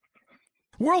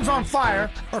World's on fire.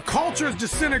 Our culture is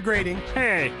disintegrating.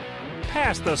 Hey,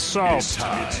 pass the salt. It's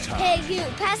time. Hey, you,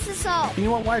 pass the salt. You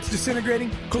know why it's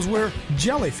disintegrating? Because we're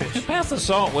jellyfish. Hey, pass the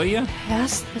salt, will you?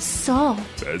 Pass the salt.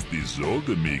 Pass the salt,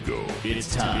 amigo.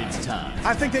 It's time.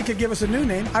 I think they could give us a new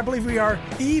name. I believe we are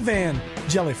Evan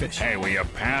jellyfish. Hey, will you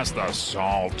pass the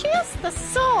salt? Pass the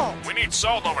salt. We need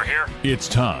salt over here. It's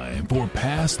time for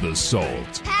Pass the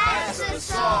Salt. Pass the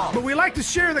salt. But we like to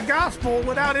share the gospel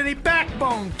without any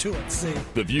backbone to it, see?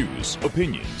 The views,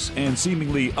 opinions, and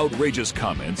seemingly outrageous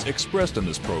comments expressed in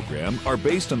this program are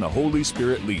based on the Holy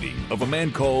Spirit leading of a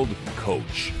man called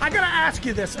Coach. I gotta ask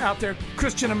you this out there,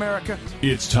 Christian America.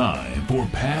 It's time for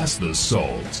Pass the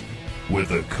Salt with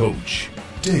the Coach,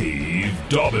 Dave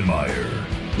Daubenmire.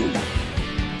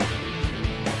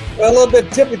 Well, a little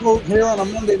bit typical here on a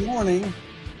Monday morning.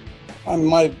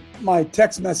 My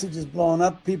text message is blowing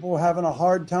up. People are having a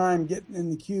hard time getting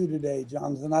in the queue today,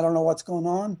 Jonathan. I don't know what's going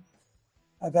on.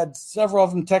 I've had several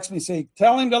of them text me, say,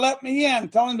 tell him to let me in.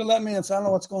 Tell him to let me in. So I don't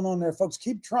know what's going on there. Folks,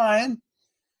 keep trying.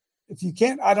 If you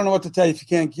can't, I don't know what to tell you. If you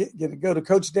can't get it, go to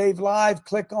Coach Dave Live,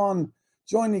 click on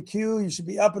join the queue. You should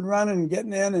be up and running and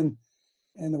getting in.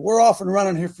 And we're off and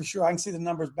running here for sure. I can see the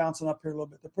numbers bouncing up here a little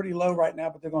bit. They're pretty low right now,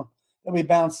 but they'll be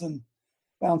bouncing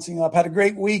up. Had a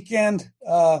great weekend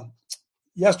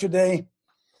yesterday.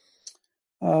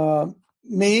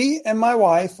 Me and my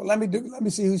wife. Let me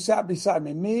see who sat beside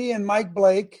me. Me and Mike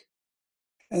Blake,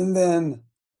 and then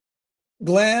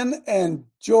Glenn and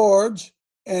George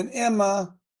and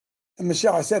Emma and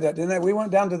Michelle. I said that, didn't I? We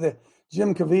went down to the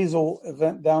Jim Caviezel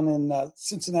event down in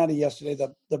Cincinnati yesterday,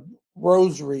 the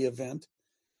Rosary event.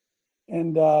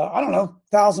 And I don't know,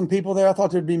 1,000 people there. I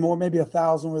thought there'd be more, maybe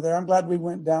 1,000 were there. I'm glad we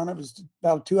went down. It was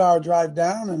about a 2-hour drive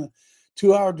down and a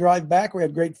 2-hour drive back. We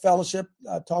had great fellowship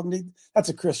talking to. That's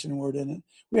a Christian word, isn't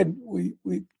it?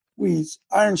 We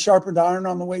iron sharpened iron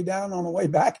on the way down, on the way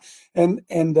back, and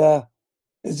it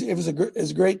was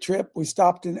a great trip. We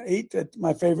stopped and ate at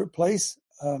my favorite place.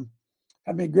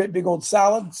 Had me a great big old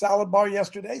salad bar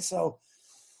yesterday, so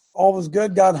all was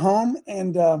good. Got home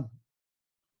and.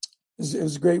 It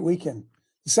was a great weekend.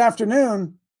 This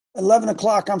afternoon, 11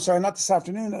 o'clock, I'm sorry, not this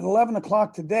afternoon, at 11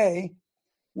 o'clock today,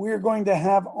 we're going to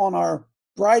have on our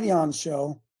Brighteon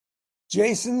show,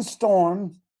 Jason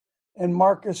Storm and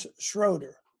Marcus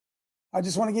Schroeder. I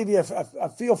just want to give you a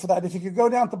feel for that. If you could go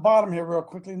down at the bottom here real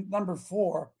quickly, number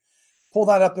 4, pull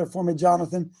that up there for me,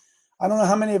 Jonathan. I don't know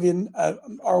how many of you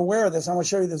are aware of this. I'm going to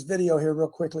show you this video here real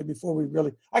quickly before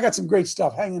I got some great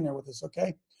stuff. Hang in there with us,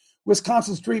 okay?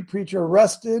 Wisconsin street preacher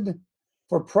arrested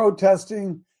for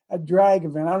protesting a drag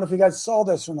event. I don't know if you guys saw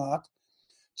this or not.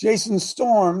 Jason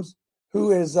Storms,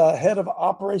 who is head of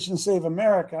Operation Save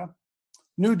America,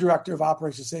 new director of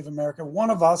Operation Save America,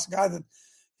 one of us, a guy that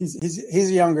he's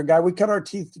a younger guy. We cut our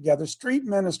teeth together. Street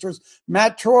ministers,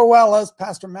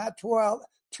 Pastor Matt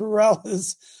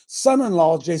Torrella's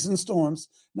son-in-law, Jason Storms,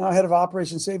 now head of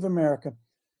Operation Save America.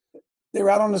 They were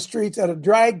out on the streets at a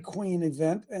drag queen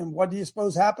event, and what do you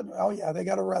suppose happened? Oh, yeah, they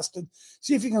got arrested.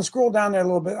 See if you can scroll down there a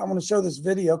little bit. I'm going to show this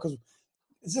video because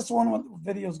is this one what the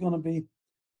video is going to be?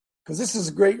 Because this is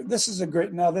a great,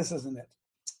 no, this isn't it.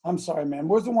 I'm sorry, man.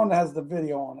 Where's the one that has the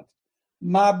video on it?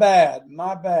 My bad.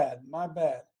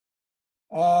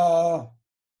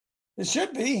 It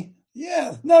should be.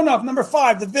 Yeah. No, number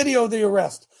 5, the video of the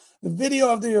arrest. The video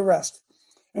of the arrest.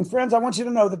 And friends, I want you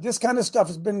to know that this kind of stuff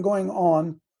has been going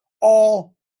on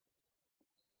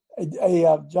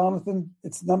Jonathan,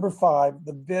 it's number 5,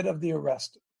 the vid of the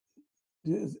arrest.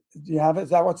 Do you have it? Is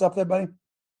that what's up there, buddy?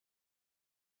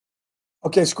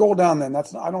 Okay, scroll down then.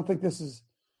 I don't think this is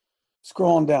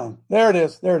scrolling down. There it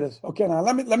is. Okay, now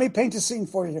let me paint a scene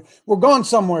for you here. We're going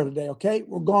somewhere today, okay?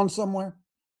 We're going somewhere.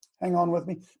 Hang on with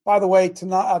me. By the way,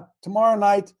 tomorrow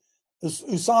night,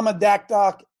 Usama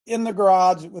Dakdok in the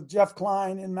garage with Jeff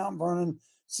Klein in Mount Vernon.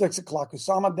 6 o'clock.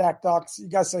 Usama Dakdok. You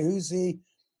guys say, who's he?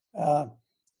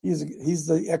 He's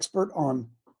the expert on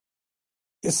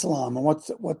Islam and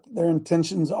what their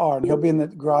intentions are. And he'll be in the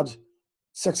garage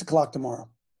 6 o'clock tomorrow.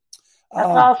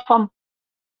 That's awesome.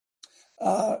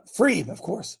 Free, of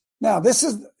course. Now, this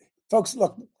is, folks,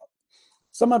 look,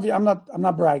 some of you, I'm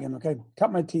not bragging, okay?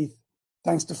 Cut my teeth.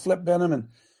 Thanks to Flip Benham and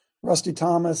Rusty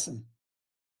Thomas and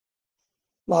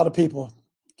a lot of people.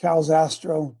 Cal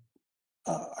Zastro.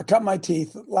 I cut my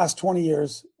teeth the last 20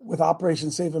 years with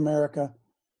Operation Save America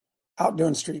out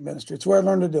doing street ministry. It's where I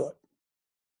learned to do it.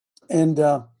 And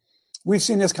we've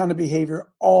seen this kind of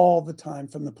behavior all the time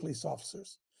from the police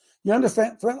officers. You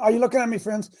understand? Are you looking at me,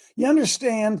 friends? You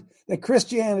understand that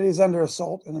Christianity is under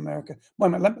assault in America? Wait a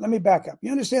minute, let me back up.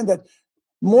 You understand that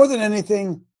more than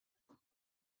anything,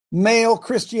 male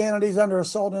Christianity is under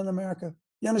assault in America?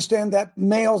 You understand that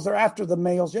males, they're after the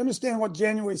males. You understand what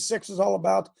January 6th is all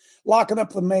about? Locking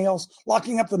up the males,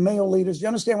 locking up the male leaders. You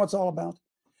understand what it's all about?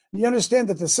 You understand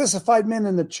that the sissified men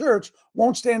in the church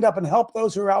won't stand up and help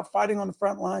those who are out fighting on the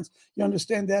front lines. You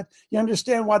understand that? You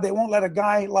understand why they won't let a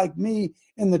guy like me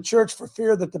in the church for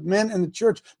fear that the men in the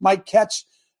church might catch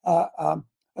a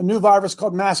new virus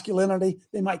called masculinity.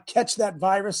 They might catch that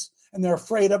virus, and they're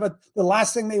afraid of it. The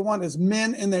last thing they want is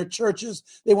men in their churches.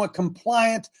 They want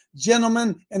compliant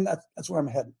gentlemen, and that's where I'm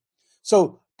heading.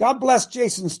 So God bless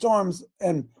Jason Storms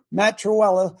and Matt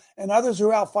Trewhella and others who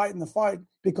are out fighting the fight,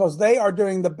 because they are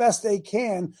doing the best they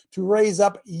can to raise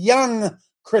up young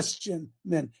Christian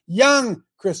men.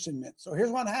 So here's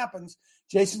what happens.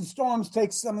 Jason Storms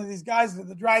takes some of these guys to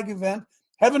the drag event.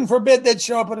 Heaven forbid they'd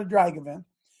show up at a drag event.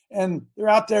 And they're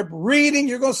out there reading,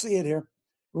 you're going to see it here,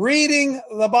 reading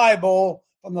the Bible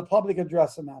from the public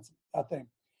address announcement, that thing.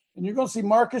 And you're going to see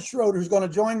Marcus Schroeder, who's going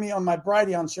to join me on my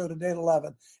Brighteon show today at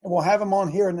 11. And we'll have him on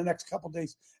here in the next couple of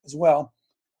days as well.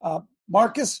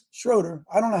 Marcus Schroeder,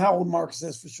 I don't know how old Marcus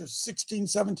is for sure, 16,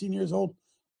 17 years old,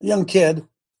 a young kid,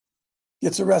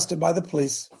 gets arrested by the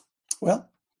police. Well,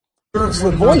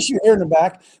 so the voice you hear in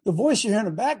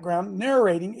the background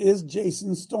narrating is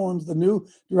Jason Storms, the new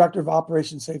director of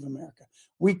Operation Save America.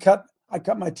 I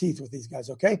cut my teeth with these guys,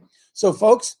 okay? So,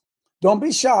 folks, don't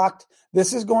be shocked.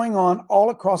 This is going on all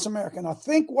across America. Now,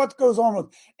 think what goes on with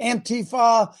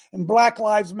Antifa and Black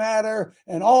Lives Matter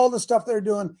and all the stuff they're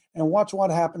doing, and watch what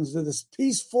happens to this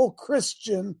peaceful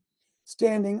Christian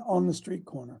standing on the street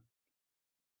corner,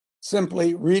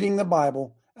 simply reading the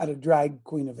Bible at a drag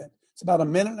queen event. It's about a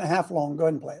minute and a half long. Go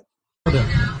ahead and play it.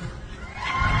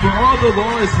 For all the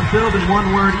law is fulfilled in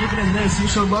one word, even in this, you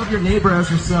shall love your neighbor as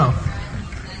yourself.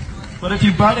 But if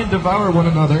you bite and devour one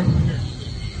another,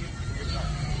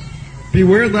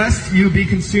 beware lest you be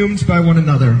consumed by one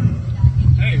another.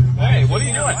 Hey, what are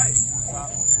you doing?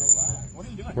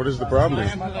 What is the problem?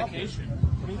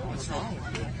 What's wrong?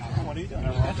 What are you doing?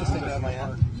 I just think that my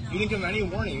hand. You didn't give him any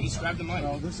warning. You just grabbed the mic.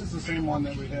 No, this is the same one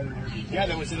that we had in here. Yeah,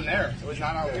 that was in there. It was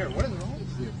not out here. What is wrong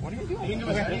with you? What are you doing? You didn't give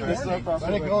us any warning.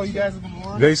 Let it go. You guys have been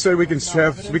warned. They say we can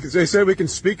They say we can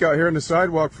speak out here on the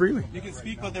sidewalk freely. You can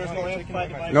speak, but there's no amplified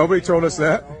device. Nobody told us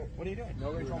that. What are you doing?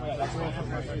 Nobody told me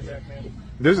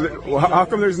that. How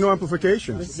come there's no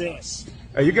amplification? Hey,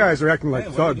 you guys are acting like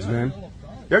thugs, man.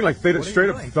 You're acting like straight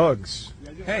up thugs.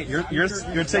 Hey, you're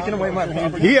taking away my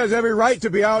property. He has every right to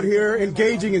be out here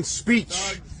engaging in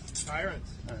speech.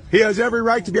 He has every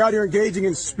right to be out here engaging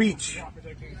in speech.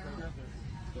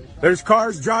 There's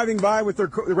cars driving by with their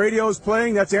radios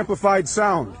playing. That's amplified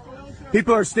sound.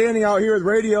 People are standing out here with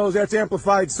radios. That's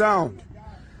amplified sound.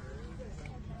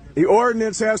 The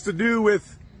ordinance has to do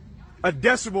with a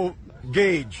decibel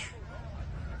gauge.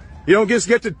 You don't just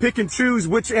get to pick and choose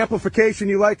which amplification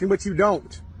you like and which you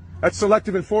don't. That's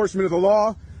selective enforcement of the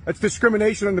law. That's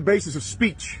discrimination on the basis of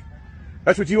speech.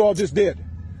 That's what you all just did.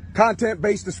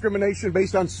 Content-based discrimination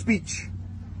based on speech.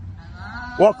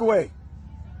 Walk away,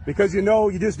 because you know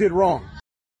you just did wrong.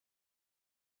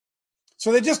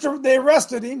 So they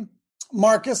arrested him,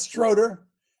 Marcus Schroeder.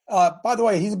 By the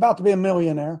way, he's about to be a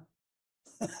millionaire.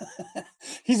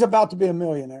 He's about to be a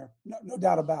millionaire, no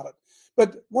doubt about it.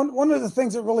 But one of the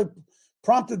things that really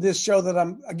prompted this show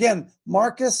that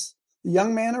Marcus, the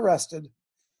young man arrested,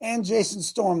 and Jason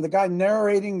Storm, the guy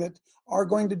narrating that, are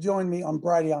going to join me on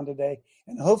Brighteon today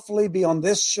and hopefully be on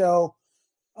this show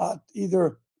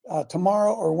either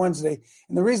tomorrow or Wednesday.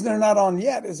 And the reason they're not on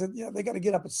yet is that they got to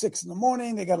get up at 6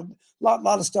 a.m. They got a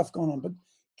lot of stuff going on, but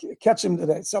catch them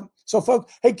today. So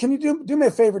folks, hey, can you do me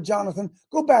a favor, Jonathan?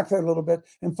 Go back there a little bit.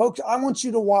 And folks, I want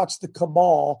you to watch the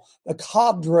cabal, the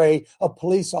cadre of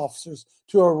police officers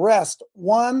to arrest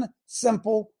one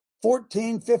simple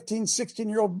 14, 15,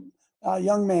 16-year-old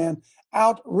young man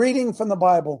out reading from the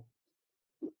Bible.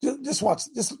 Just watch.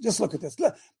 Just look at this.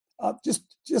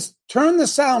 Just turn the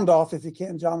sound off if you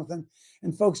can, Jonathan.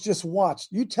 And folks, just watch.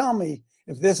 You tell me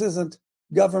if this isn't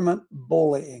government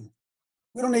bullying.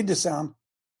 We don't need the sound.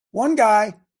 One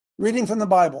guy reading from the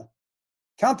Bible.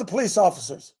 Count the police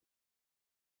officers.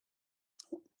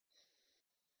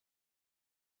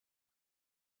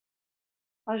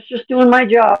 I was just doing my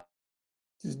job.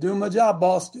 Just doing my job,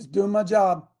 boss. Just doing my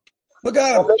job. Look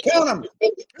at him. Count him.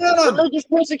 Count him. Religious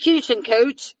persecution,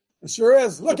 Coach. It sure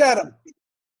is. Look at him.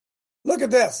 Look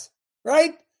at this.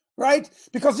 Right?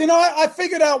 Because, I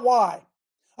figured out why.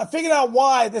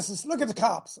 This is, look at the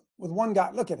cops with one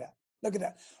guy. Look at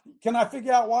that. Can I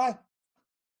figure out why?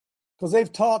 Because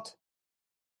they've taught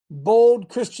bold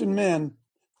Christian men.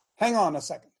 Hang on a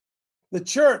second. The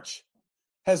church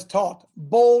has taught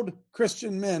bold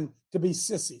Christian men to be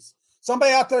sissies.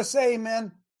 Somebody out there say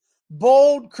amen.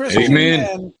 Bold Christian Amen.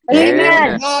 men are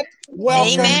Amen. not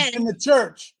welcome Amen. in the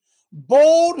church.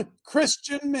 Bold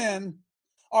Christian men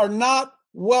are not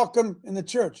welcome in the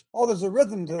church. Oh, there's a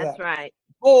rhythm to that. That's right.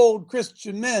 Bold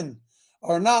Christian men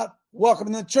are not welcome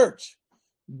in the church.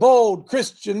 Bold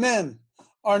Christian men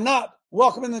are not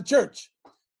welcome in the church.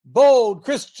 Bold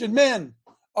Christian men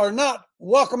are not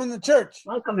welcome in the church.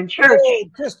 Welcome in church.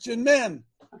 Bold Christian men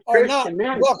are not Christian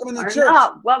men welcome in the are church.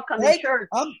 not welcome Right? in church.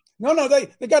 No, they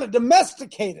got to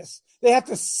domesticate us. They have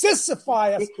to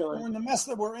sissify us Ridiculous. in the mess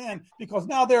that we're in, because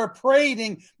now they're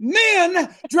parading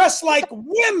men dressed like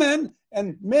women,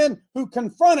 and men who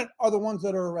confront it are the ones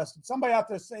that are arrested. Somebody out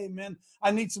there say, amen.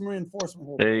 I need some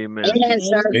reinforcement here. Amen.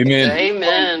 Amen.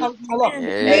 Amen. Now, look,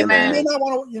 Amen.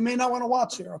 you may not want to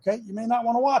watch here, okay? You may not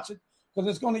want to watch it because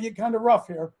it's going to get kind of rough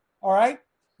here. All right?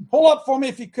 Pull up for me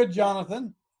if you could,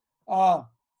 Jonathan. I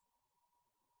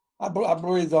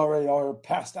breathed already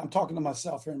past. I'm talking to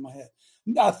myself here in my head.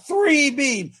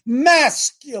 3B,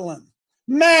 masculine.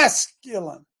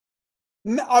 Masculine.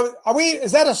 Are we?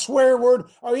 Is that a swear word?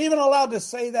 Are we even allowed to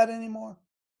say that anymore?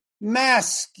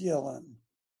 Masculine.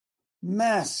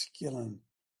 Masculine.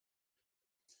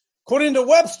 According to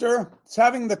Webster, it's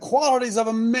having the qualities of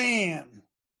a man.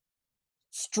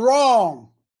 Strong.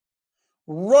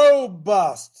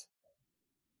 Robust.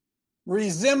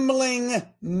 Resembling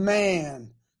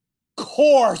man.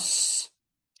 Coarse.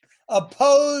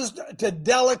 Opposed to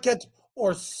delicate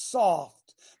or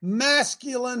soft.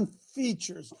 Masculine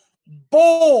features.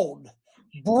 Bold,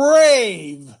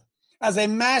 brave, as a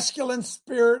masculine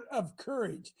spirit of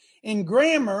courage. In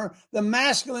grammar, the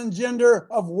masculine gender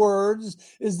of words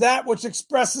is that which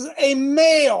expresses a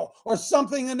male or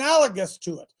something analogous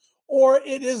to it, or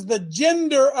it is the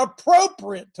gender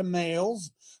appropriate to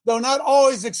males, though not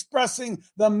always expressing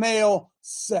the male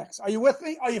sex. Are you with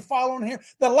me? Are you following here?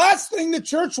 The last thing the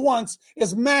church wants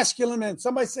is masculine men.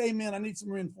 Somebody say amen. I need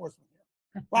some reinforcement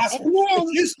here. Last one.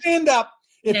 If you stand up,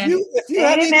 if you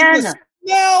have even the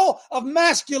smell of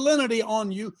masculinity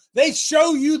on you, they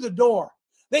show you the door.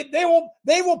 They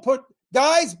will put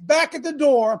guys back at the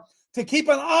door to keep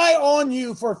an eye on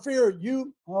you for fear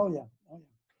you. Oh yeah.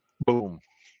 Boom.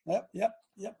 Yep.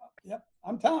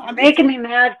 I'm telling. You're making me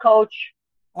mad, Coach.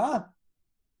 Huh?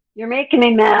 You're making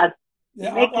me mad.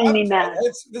 Yeah, You're making me mad.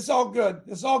 This is all good.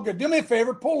 This is all good. Do me a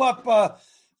favor. Pull up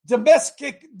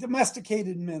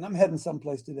domesticated men. I'm heading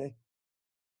someplace today.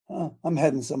 I'm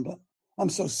heading someplace. I'm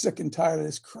so sick and tired of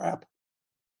this crap.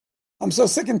 I'm so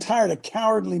sick and tired of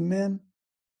cowardly men.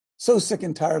 So sick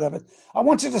and tired of it. I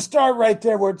want you to start right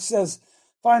there where it says,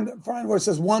 find where it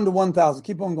says 1 to 1,000.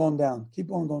 Keep on going down.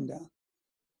 Keep on going down.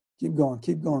 Keep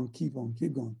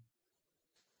going.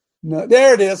 No,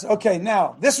 there it is. Okay,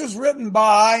 now, this was written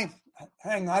by,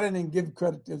 hang on, I didn't even give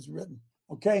credit to it was written.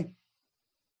 Okay?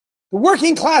 The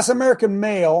working class American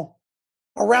male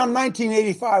around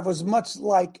 1985 was much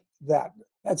like that.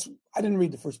 I didn't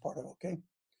read the first part of it, okay?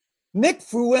 Nick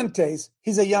Fuentes,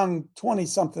 he's a young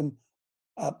 20-something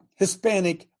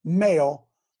Hispanic male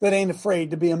that ain't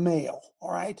afraid to be a male,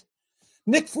 all right?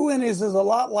 Nick Fuentes is a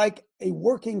lot like a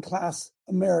working class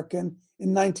American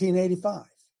in 1985.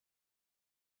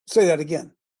 Say that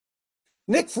again.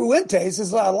 Nick Fuentes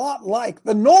is a lot like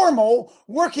the normal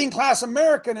working class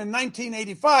American in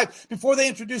 1985 before they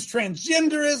introduced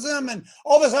transgenderism and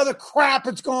all this other crap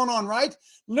that's going on, right?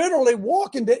 Literally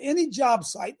walk into any job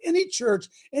site, any church,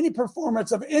 any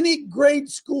performance of any grade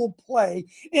school play,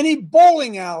 any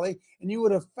bowling alley, and you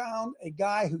would have found a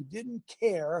guy who didn't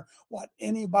care what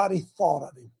anybody thought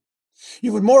of him.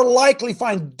 You would more likely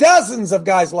find dozens of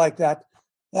guys like that.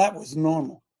 That was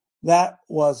normal. That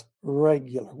was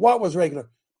regular. What was regular?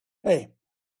 Hey,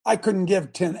 I couldn't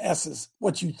give 10 S's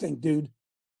what you think, dude.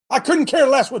 I couldn't care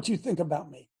less what you think about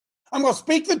me. I'm going to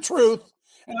speak the truth,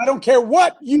 and I don't care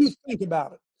what you think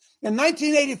about it. In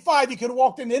 1985, you could have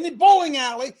walked into any bowling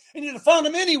alley, and you'd have found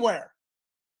him anywhere.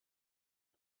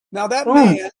 Now that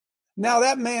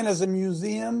man is a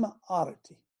museum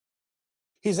oddity.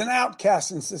 He's an outcast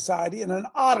in society and an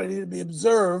oddity to be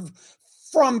observed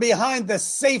from behind the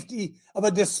safety of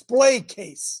a display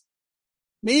case.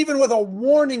 Even with a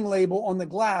warning label on the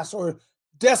glass or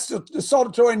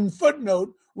desultory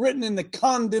footnote written in the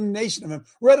condemnation of him,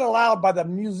 read aloud by the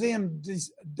museum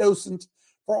docent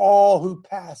for all who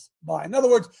pass by. In other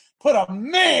words, put a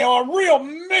real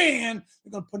man,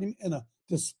 they're going to put him in a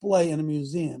display in a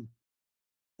museum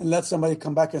and let somebody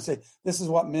come back and say, this is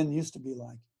what men used to be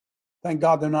like. Thank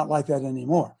God they're not like that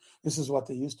anymore. This is what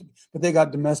they used to be. But they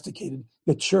got domesticated.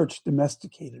 The church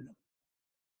domesticated them.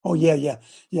 Oh, yeah.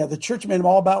 The church made them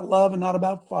all about love and not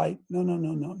about fight.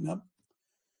 No.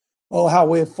 Oh, how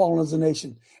we have fallen as a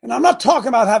nation. And I'm not talking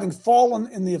about having fallen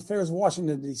in the affairs of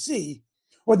Washington, D.C.,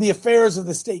 or the affairs of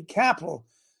the state capitol.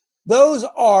 Those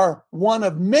are one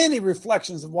of many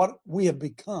reflections of what we have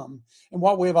become and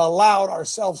what we have allowed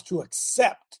ourselves to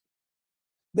accept.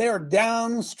 They are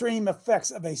downstream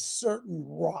effects of a certain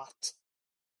rot.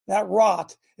 That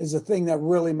rot is the thing that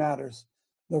really matters.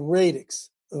 The radix,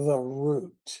 the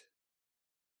root.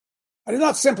 I do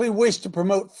not simply wish to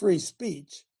promote free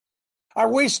speech. I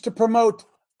wish to promote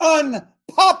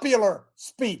unpopular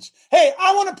speech. Hey,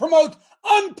 I want to promote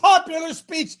unpopular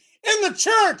speech in the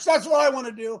church. That's what I want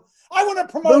to do. I want to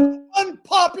promote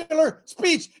unpopular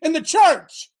speech in the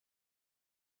church.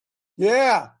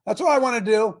 Yeah, that's what I want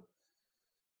to do.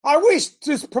 I wish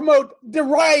to promote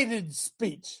derided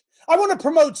speech. I want to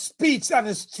promote speech that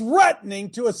is threatening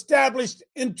to established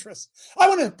interests. I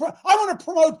want to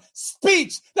promote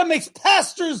speech that makes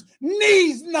pastors'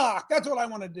 knees knock. That's what I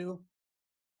want to do.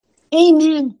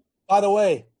 Amen. By the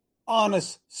way,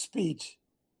 honest speech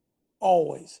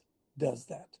always does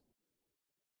that.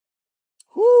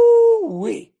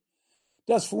 Whoo-wee.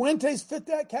 Does Fuentes fit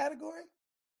that category?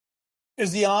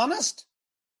 Is he honest?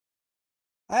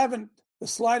 I haven't the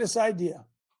slightest idea.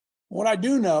 What I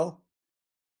do know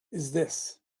is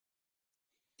this.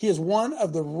 He is one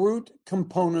of the root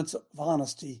components of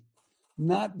honesty,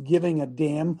 not giving a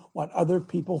damn what other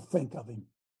people think of him.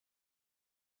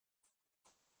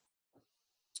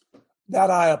 That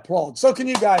I applaud. So can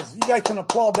you guys. You guys can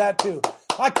applaud that too.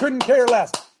 I couldn't care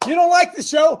less. You don't like the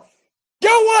show?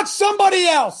 Go watch somebody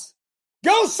else.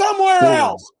 Go somewhere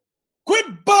else.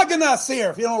 Quit bugging us here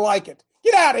if you don't like it.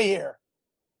 Get out of here.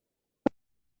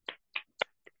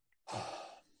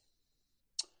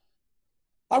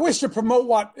 I wish to promote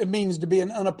what it means to be an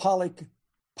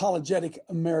unapologetic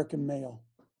American male.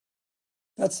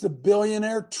 That's the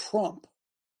billionaire Trump,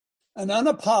 an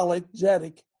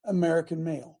unapologetic American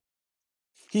male.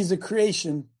 He's a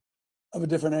creation of a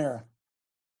different era.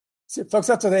 See, folks,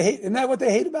 that's what they hate. Isn't that what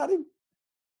they hate about him?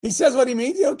 He says what he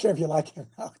means. You don't care if you like him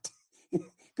or not.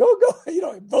 Go,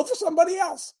 vote for somebody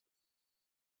else.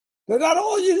 But that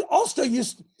also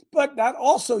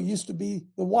used to be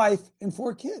the wife and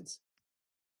 4 kids.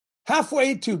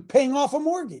 Halfway to paying off a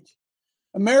mortgage.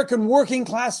 American working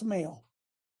class male.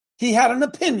 He had an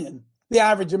opinion. The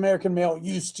average American male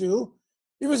used to.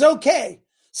 It was okay.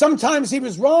 Sometimes he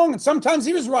was wrong and sometimes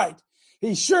he was right.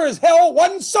 He sure as hell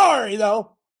wasn't sorry,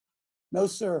 though. No,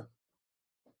 sir.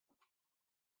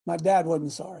 My dad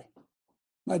wasn't sorry.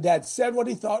 My dad said what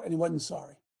he thought and he wasn't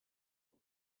sorry.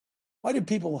 Why do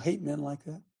people hate men like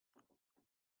that?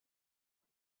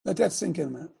 Let that sink in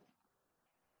a minute.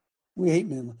 We hate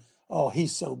men. Oh,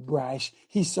 he's so brash.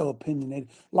 He's so opinionated.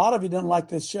 A lot of you don't like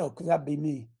this show because that'd be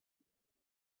me.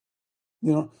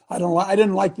 I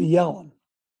didn't like the yelling.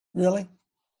 Really?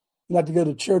 You have to go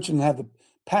to church and have the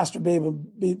pastor be.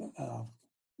 Oh,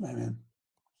 man.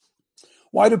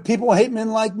 Why do people hate men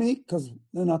like me? Because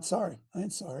they're not sorry. I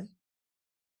ain't sorry.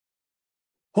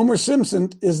 Homer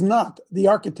Simpson is not the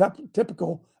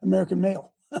archetypical American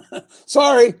male.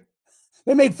 Sorry.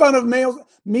 They made fun of males.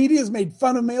 Media's made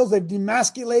fun of males. They've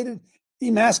emasculated.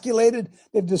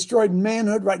 They've destroyed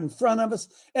manhood right in front of us.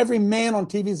 Every man on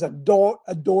TV is a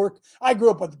dork. I grew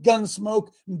up with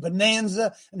Gunsmoke and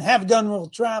Bonanza and Have Gun Will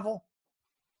Travel.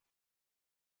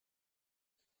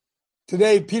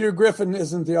 Today, Peter Griffin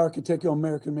isn't the archetypical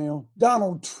American male.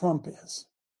 Donald Trump is.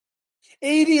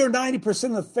 80 or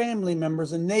 90% of the family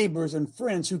members and neighbors and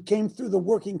friends who came through the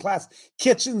working class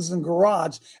kitchens and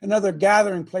garage and other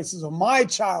gathering places of my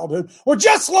childhood were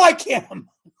just like him.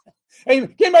 Hey,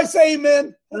 can anybody say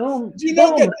amen? Boom. Do you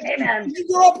know Boom. that? Did you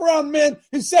grow up around men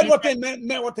who said what they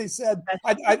meant what they said?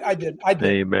 I did.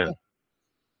 Amen.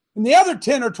 And the other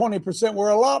 10 or 20% were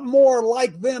a lot more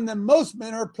like them than most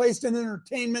men are placed in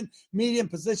entertainment, media,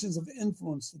 and positions of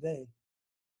influence today.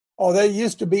 Oh, they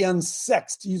used to be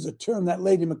unsexed, to use a term that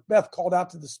Lady Macbeth called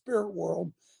out to the spirit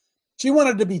world. She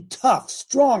wanted to be tough,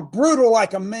 strong, brutal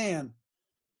like a man.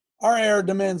 Our era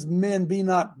demands men be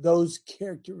not those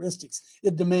characteristics.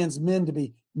 It demands men to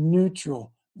be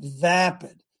neutral,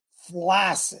 vapid,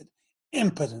 flaccid,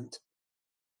 impotent,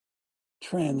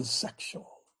 transsexual.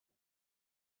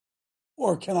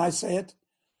 Or can I say it?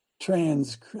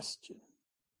 Trans-Christian.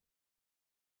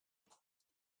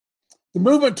 The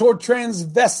movement toward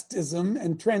transvestism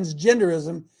and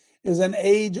transgenderism is an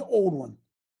age-old one.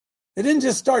 It didn't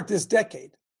just start this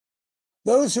decade.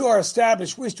 Those who are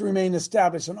established wish to remain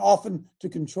established and often to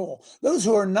control. Those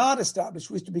who are not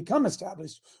established wish to become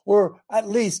established or at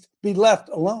least be left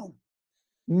alone.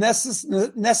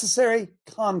 Necessary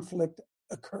conflict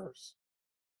occurs.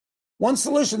 One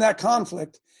solution to that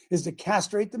conflict is to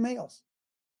castrate the males.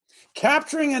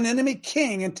 Capturing an enemy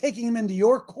king and taking him into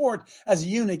your court as a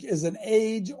eunuch is an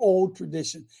age-old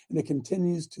tradition, and it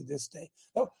continues to this day.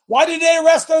 Why did they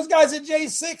arrest those guys at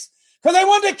J6? Because they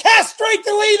wanted to castrate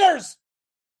the leaders.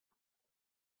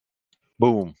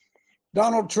 Boom.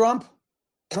 Donald Trump,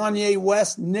 Kanye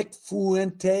West, Nick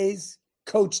Fuentes,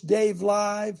 Coach Dave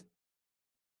Live,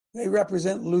 they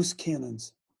represent loose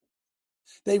cannons.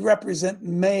 They represent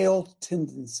male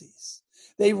tendencies.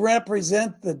 They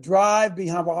represent the drive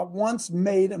behind what once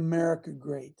made America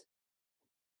great.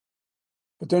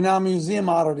 But they're now museum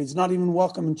oddities, not even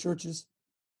welcome in churches.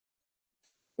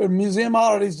 They're museum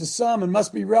oddities to some and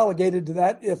must be relegated to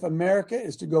that if America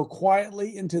is to go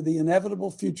quietly into the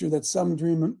inevitable future that some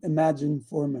dream imagine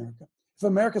for America. If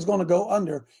America is going to go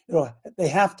under, they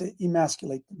have to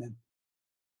emasculate the men.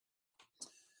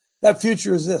 That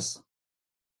future is this.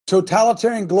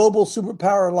 Totalitarian global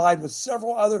superpower allied with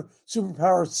several other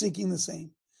superpowers seeking the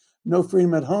same. No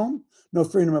freedom at home, no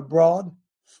freedom abroad.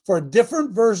 For a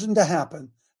different version to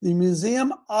happen, the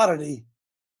museum oddity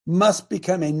must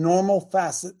become a normal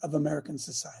facet of American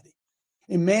society.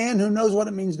 A man who knows what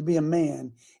it means to be a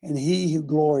man, and he who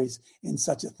glories in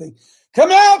such a thing.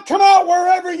 Come out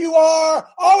wherever you are.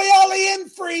 Ollie in,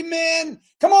 free men.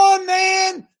 Come on,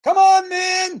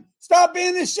 man. Stop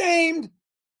being ashamed.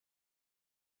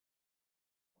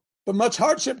 But much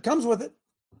hardship comes with it.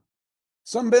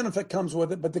 Some benefit comes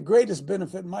with it, but the greatest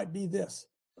benefit might be this.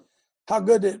 How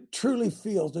good it truly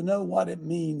feels to know what it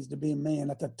means to be a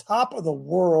man at the top of the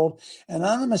world and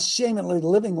unashamedly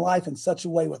living life in such a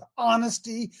way with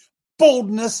honesty,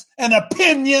 boldness, and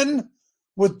opinion,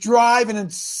 with drive and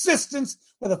insistence,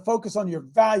 with a focus on your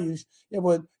values,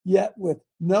 yet with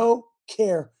no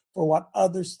care for what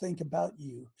others think about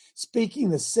you. Speaking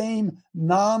the same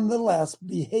nonetheless,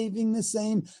 behaving the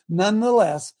same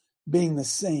nonetheless, being the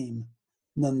same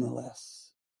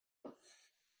nonetheless.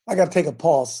 I got to take a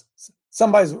pause.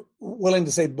 Somebody's willing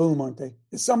to say boom, aren't they?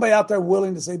 Is somebody out there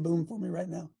willing to say boom for me right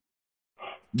now?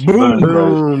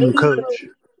 Boom, coach.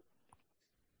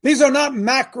 These are not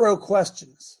macro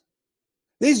questions.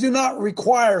 These do not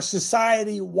require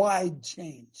society-wide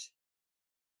change.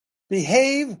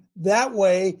 Behave that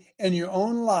way in your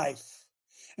own life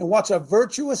and watch a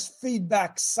virtuous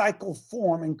feedback cycle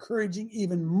form, encouraging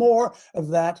even more of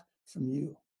that from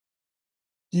you.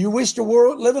 Do you wish to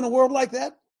live in a world like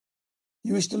that?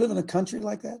 You wish to live in a country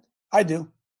like that? I do.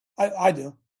 I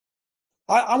do.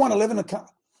 I want to live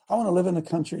in a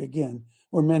country again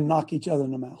where men knock each other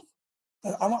in the mouth.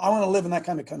 I want to live in that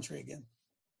kind of country again.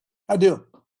 I do.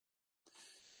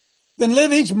 Then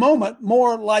live each moment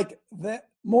more like that.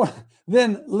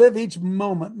 Live each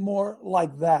moment more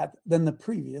like that than the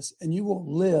previous, and you will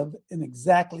live in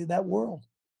exactly that world.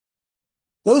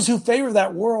 Those who favor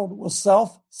that world will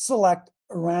self-select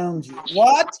around you.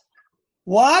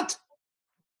 What?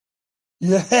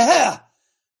 Yeah.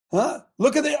 Huh?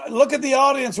 Look at the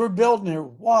audience we're building here.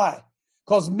 Why?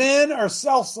 Because men are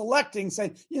self-selecting,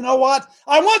 saying, you know what?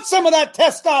 I want some of that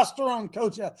testosterone,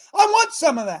 Coach. I want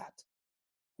some of that.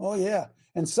 Oh, yeah.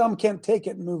 And some can't take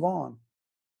it and move on.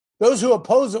 Those who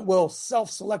oppose it will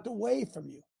self-select away from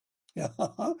you.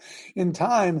 In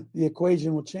time, the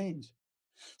equation will change.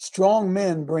 Strong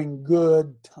men bring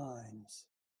good times.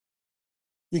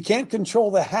 You can't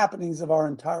control the happenings of our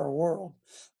entire world,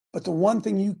 but the one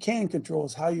thing you can control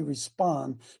is how you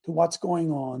respond to what's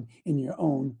going on in your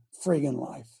own friggin'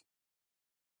 life.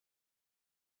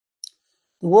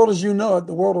 The world as you know it,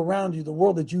 the world around you, the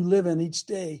world that you live in each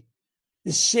day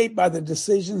is shaped by the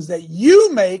decisions that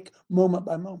you make moment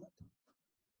by moment.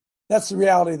 That's the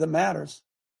reality that matters.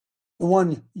 The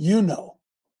one you know.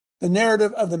 The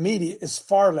narrative of the media is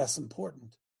far less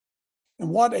important.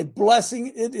 And what a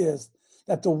blessing it is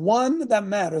that the one that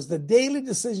matters, the daily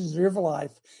decisions of your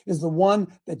life, is the one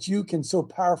that you can so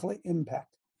powerfully impact.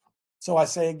 So I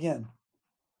say again,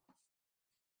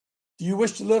 do you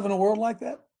wish to live in a world like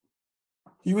that?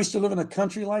 Do you wish to live in a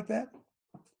country like that?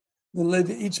 Then live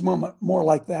each moment more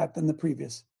like that than the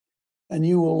previous. And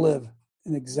you will live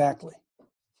in exactly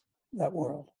that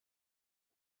world.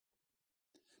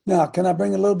 Now, can I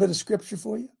bring a little bit of scripture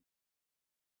for you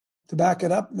to back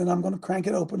it up? Then I'm going to crank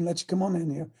it open and let you come on in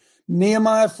here.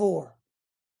 Nehemiah 4.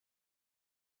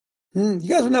 You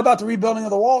guys know about the rebuilding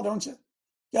of the wall, don't you?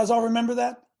 You guys all remember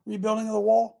that? Rebuilding of the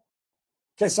wall?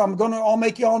 Okay, so I'll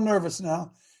make you all nervous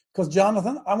now. Because,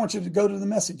 Jonathan, I want you to go to the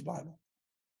Message Bible.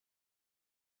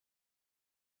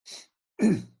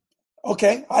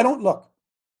 Okay, look.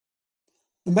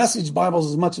 The Message Bible is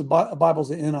as much a Bible as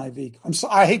the NIV.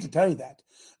 I hate to tell you that.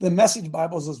 The Message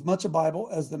Bible is as much a Bible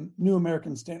as the New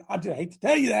American Standard. I just hate to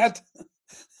tell you that.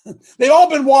 They've all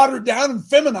been watered down and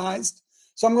feminized.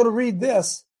 So I'm going to read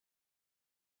this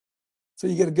So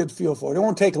you get a good feel for it. It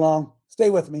won't take long. Stay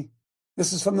with me.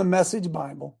 This is from the Message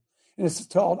Bible, and it's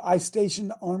called I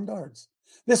Stationed Armed Guards.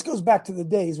 This goes back to the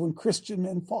days when Christian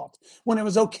men fought, when it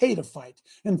was okay to fight.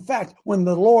 In fact, when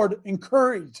the Lord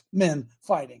encouraged men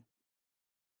fighting.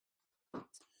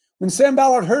 When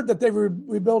Sanballat heard that they were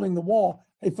rebuilding the wall,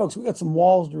 hey folks, we got some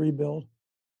walls to rebuild.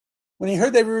 When he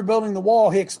heard they were rebuilding the wall,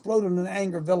 he exploded in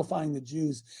anger, vilifying the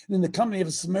Jews. And in the company of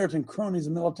his Samaritan cronies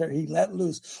and military, he let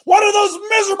loose. What are those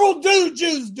miserable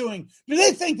Jews doing? Do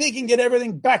they think they can get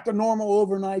everything back to normal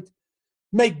overnight?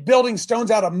 Make building stones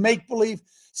out of make-believe?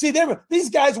 See, these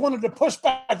guys wanted to push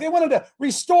back. They wanted to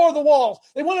restore the walls.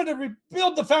 They wanted to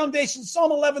rebuild the foundations.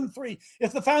 Psalm 11:3.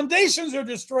 If the foundations are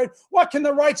destroyed, what can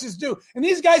the righteous do? And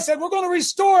these guys said, we're going to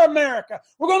restore America.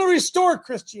 We're going to restore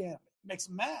Christianity. It makes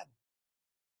them mad.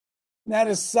 And at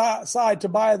his side,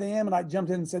 Tobiah the Ammonite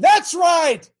jumped in and said, that's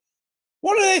right.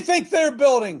 What do they think they're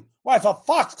building? Why, if a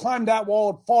fox climbed that wall,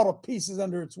 it'd fall to pieces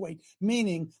under its weight,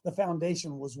 meaning the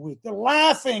foundation was weak. They're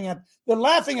laughing at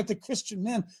the Christian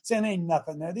men, saying, ain't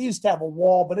nothing there. They used to have a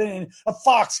wall, but a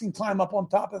fox can climb up on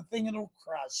top of the thing and it'll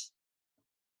crush.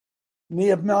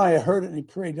 Nehemiah heard it and he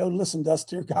prayed, oh, listen to us,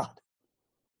 dear God.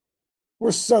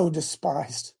 We're so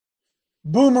despised.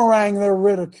 Boomerang their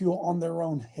ridicule on their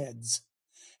own heads.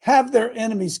 Have their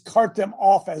enemies cart them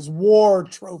off as war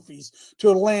trophies to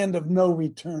a land of no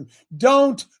return.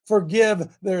 Don't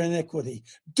forgive their iniquity.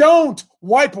 Don't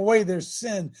wipe away their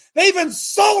sin. They've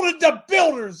insulted the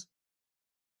builders.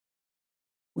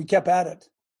 We kept at it,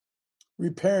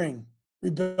 rebuilding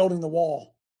the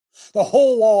wall. The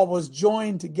whole wall was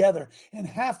joined together and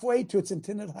halfway to its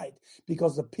intended height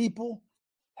because the people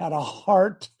had a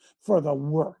heart for the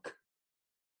work.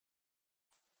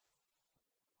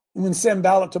 And when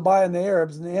Sanballat, Tobiah, and the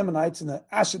Arabs and the Ammonites and the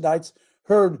Ashdodites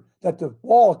heard that the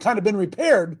wall had kind of been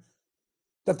repaired,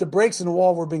 that the breaks in the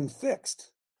wall were being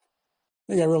fixed,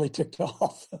 they got really ticked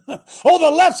off. Oh,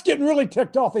 the left's getting really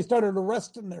ticked off. They started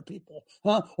arresting their people.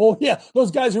 Oh, yeah,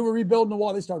 those guys who were rebuilding the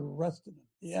wall, they started arresting them.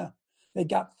 Yeah, they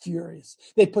got furious.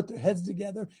 They put their heads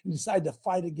together and decided to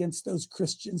fight against those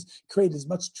Christians, create as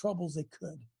much trouble as they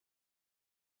could.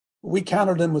 We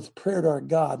countered them with prayer to our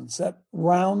God and set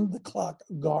round the clock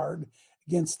guard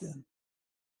against them.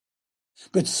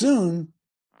 But soon,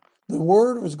 the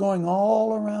word was going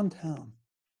all around town.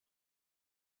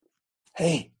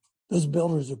 Hey, those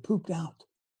builders are pooped out.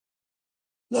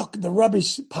 Look, the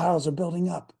rubbish piles are building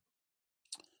up.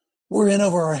 We're in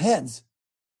over our heads.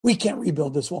 We can't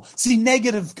rebuild this wall. See,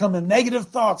 negative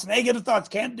thoughts,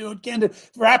 can't do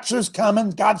it. Rapture's coming.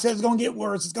 God says it's going to get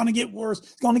worse. It's going to get worse.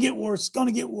 It's going to get worse. It's going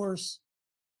to get worse.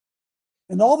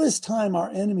 And all this time, our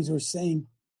enemies were saying,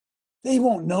 they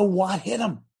won't know what hit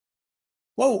them.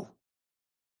 Whoa.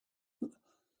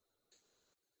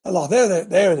 Allah,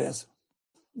 there it is.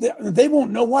 They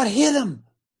won't know what hit them.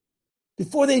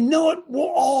 Before they know it,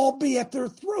 we'll all be at their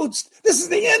throats. This is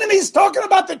the enemies talking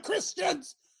about the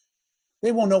Christians.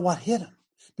 They won't know what hit them.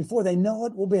 Before they know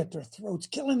it, we'll be at their throats,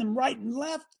 killing them right and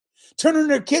left, turning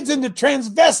their kids into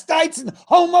transvestites and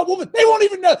homo women. They won't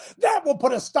even know. That will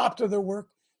put a stop to their work.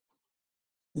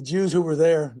 The Jews who were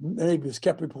there, they just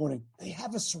kept reporting, they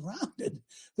have us surrounded.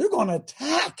 They're going to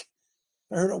attack.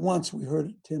 I heard it once. We heard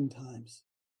it 10 times.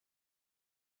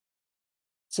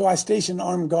 So I stationed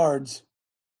armed guards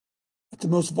at the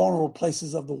most vulnerable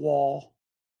places of the wall.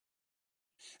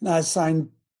 And I assigned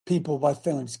people by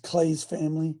families, Clay's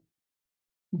family,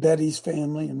 Betty's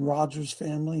family, and Roger's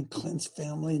family, and Clint's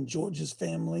family, and George's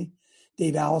family,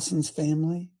 Dave Allison's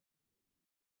family.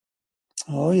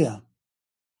 Oh, yeah.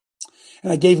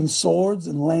 And I gave them swords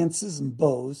and lances and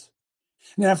bows.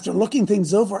 And after looking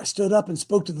things over, I stood up and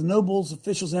spoke to the nobles,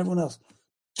 officials, and everyone else.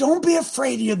 Don't be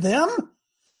afraid of them.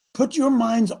 Put your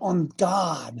minds on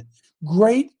God,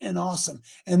 great and awesome,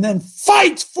 and then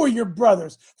fight for your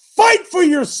brothers. Fight for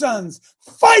your sons.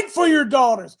 Fight for your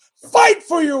daughters. Fight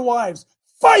for your wives.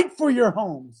 Fight for your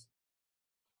homes.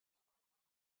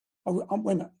 Wait a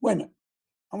minute.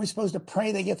 Are we supposed to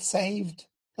pray they get saved?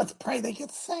 Let's pray they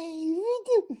get saved.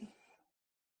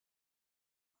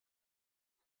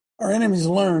 Our enemies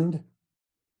learned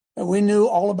that we knew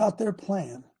all about their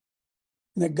plan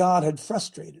and that God had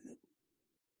frustrated it.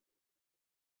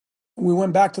 And we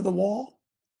went back to the wall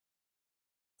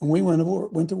and we went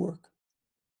to work.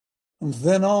 From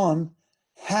then on,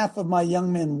 half of my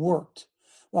young men worked,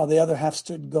 while the other half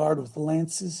stood guard with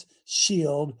lances,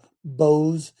 shield,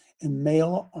 bows, and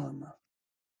mail armor.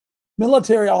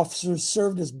 Military officers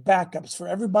served as backups for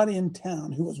everybody in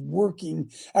town who was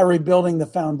working at rebuilding the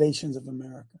foundations of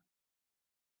America.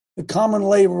 The common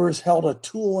laborers held a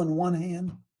tool in one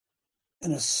hand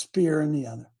and a spear in the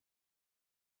other.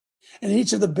 And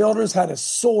each of the builders had a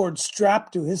sword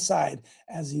strapped to his side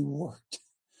as he worked.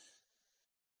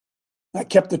 I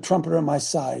kept the trumpeter at my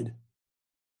side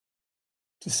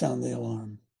to sound the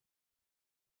alarm.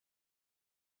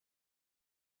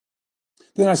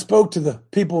 Then I spoke to the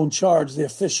people in charge, the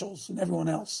officials, and everyone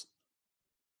else.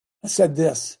 I said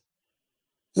this: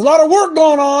 there's a lot of work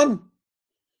going on.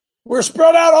 We're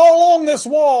spread out all along this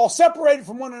wall, separated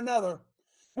from one another.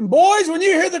 And boys, when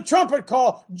you hear the trumpet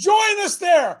call, join us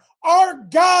there. Our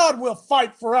God will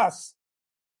fight for us.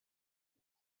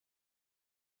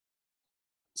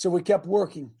 So we kept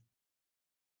working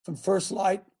from first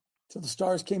light till the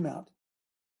stars came out.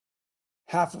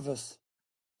 Half of us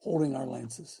holding our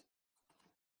lances.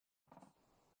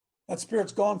 That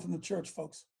spirit's gone from the church,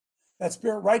 folks. That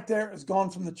spirit right there is gone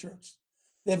from the church.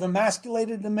 They've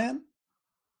emasculated the men.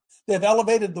 They've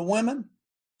elevated the women.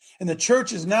 And the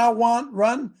church is now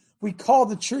run. We call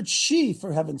the church she,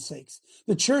 for heaven's sakes.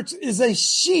 The church is a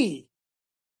she.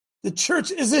 The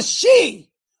church is a she.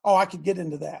 Oh, I could get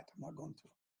into that. I'm not going to.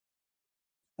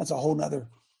 That's a whole nother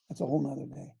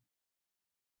day.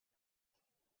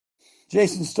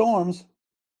 Jason Storms,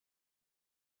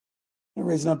 they're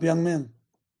raising up young men.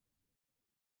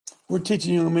 We're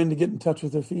teaching young men to get in touch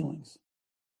with their feelings,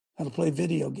 how to play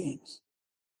video games,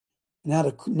 and how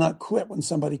to not quit when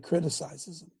somebody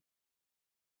criticizes them.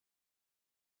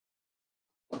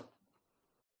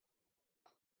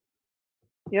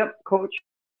 Yep, Coach.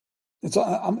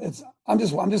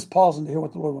 I'm just pausing to hear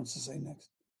what the Lord wants to say next.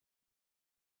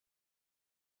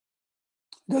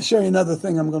 I'm going to show you another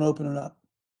thing. I'm going to open it up.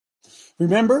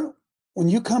 Remember, when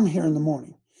you come here in the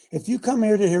morning, if you come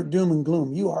here to hear doom and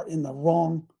gloom, you are in the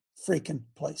wrong freaking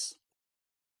place.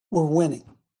 We're winning.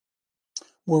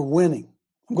 We're winning.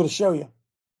 I'm going to show you.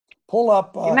 Pull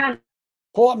up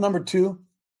number 2.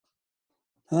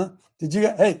 Huh? Did you?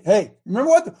 Hey! Remember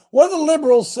what do the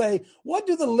liberals say? What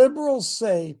do the liberals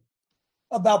say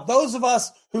about those of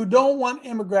us who don't want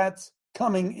immigrants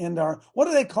coming into our? What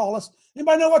do they call us?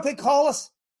 Anybody know what they call us?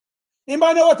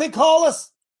 Anybody know what they call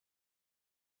us?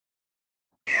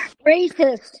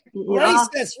 Racist.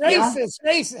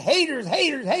 Racist,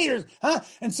 haters, huh?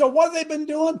 And so what have they been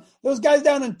doing? Those guys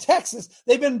down in Texas,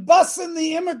 they've been busing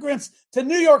the immigrants to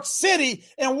New York City,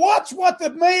 and watch what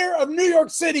the mayor of New York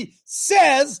City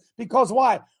says, because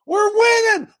why? We're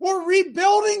winning. We're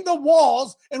rebuilding the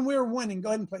walls, and we're winning. Go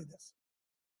ahead and play this.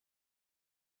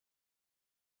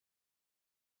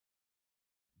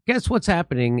 Guess what's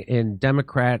happening in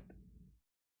Democratic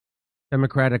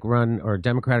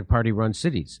Party run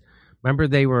cities? Remember,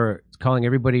 they were calling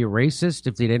everybody a racist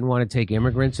if they didn't want to take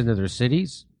immigrants into their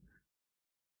cities?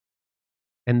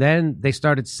 And then they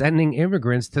started sending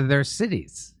immigrants to their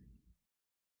cities.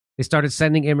 They started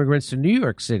sending immigrants to New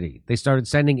York City. They started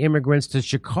sending immigrants to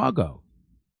Chicago.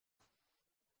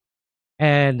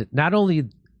 And not only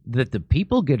that the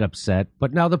people get upset,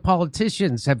 but now the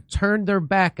politicians have turned their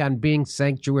back on being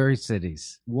sanctuary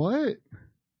cities. What?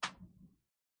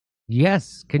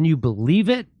 Yes. Can you believe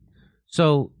it?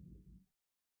 So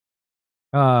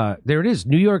there it is.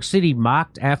 New York City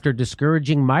mocked after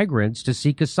discouraging migrants to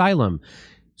seek asylum.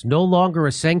 It's no longer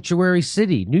a sanctuary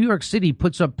city. New York City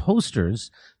puts up posters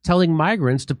telling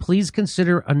migrants to please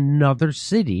consider another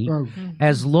city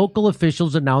as local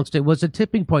officials announced it was a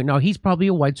tipping point. Now, he's probably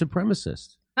a white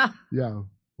supremacist. Yeah.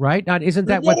 Right? Now, isn't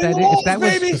that what that is? If that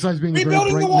was, besides being a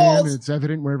very bright man, it's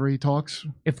evident whenever he talks.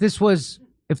 If this was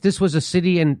a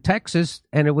city in Texas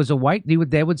and it was a white,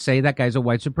 they would say that guy's a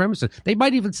white supremacist. They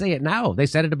might even say it now. They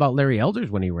said it about Larry Elders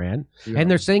when he ran,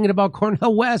 and they're saying it about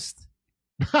Cornel West.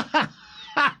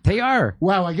 They are.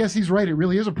 Wow, I guess he's right. It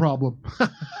really is a problem.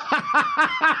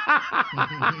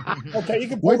 Okay, you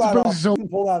can pull that off. You can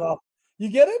pull that off. You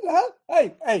get it? Huh?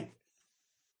 Hey.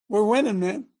 We're winning,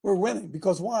 man. We're winning.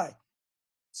 Because why?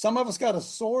 Some of us got a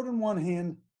sword in one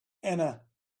hand and a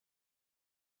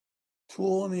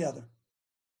tool in the other.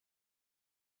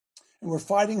 And we're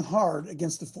fighting hard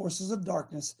against the forces of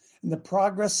darkness, and the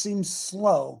progress seems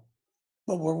slow,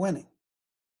 but we're winning.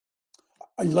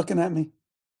 Are you looking at me?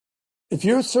 If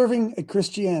you're serving a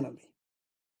Christianity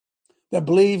that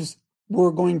believes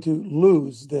we're going to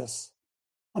lose this,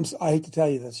 I hate to tell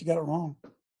you this, you got it wrong.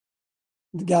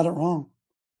 You got it wrong.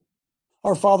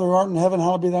 Our Father who art in heaven,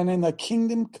 hallowed be thy name. Thy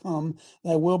kingdom come,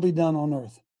 thy will be done on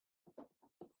earth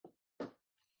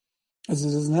as it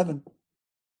is in heaven.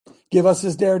 Give us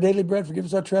this day our daily bread. Forgive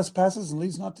us our trespasses and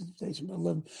lead us not to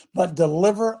temptation, but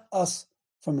deliver us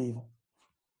from evil.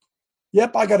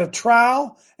 Yep, I got a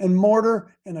trowel and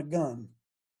mortar and a gun.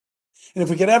 And if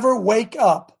we could ever wake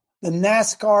up The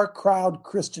NASCAR crowd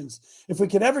Christians. If we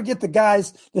could ever get the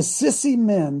guys, the sissy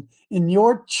men in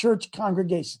your church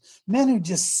congregation, men who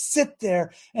just sit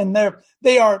there and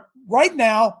they are right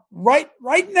now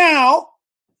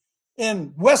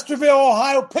in Westerville,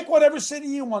 Ohio, pick whatever city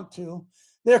you want to.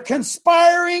 They're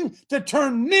conspiring to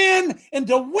turn men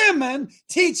into women,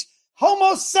 teach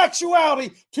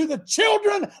homosexuality to the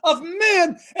children of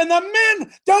men, and the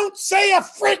men don't say a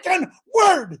freaking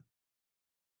word.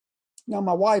 Now,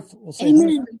 my wife will say,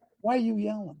 why are you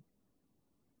yelling?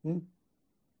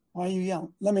 Why are you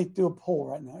yelling? Let me do a poll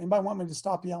right now. Anybody want me to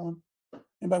stop yelling?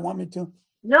 Anybody want me to?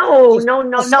 No.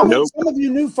 Some of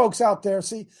you new folks out there,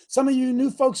 see, some of you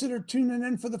new folks that are tuning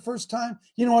in for the first time,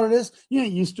 you know what it is? You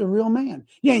ain't used to a real man.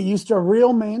 You ain't used to a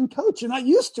real man coach. You're not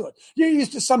used to it. You're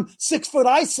used to some 6-foot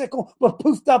icicle with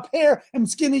poofed up hair and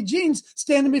skinny jeans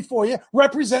standing before you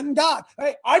representing God.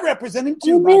 Hey, I represent him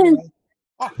too, by the way.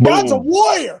 God's a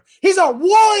warrior. He's a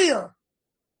warrior.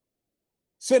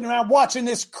 Sitting around watching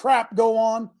this crap go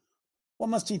on. What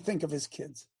must he think of his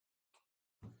kids?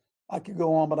 I could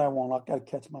go on, but I won't. I've got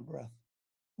to catch my breath.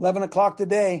 11 o'clock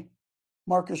today,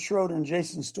 Marcus Schroeder and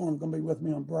Jason Storm are going to be with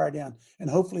me on Briar Down and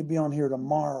hopefully be on here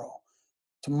tomorrow.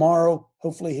 Tomorrow,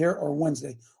 hopefully here, or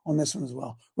Wednesday on this one as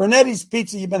well. Renetti's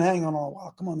Pizza, you've been hanging on a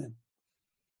while. Come on in.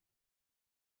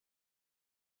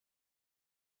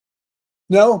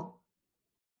 No?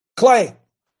 Clay.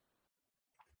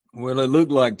 Well, it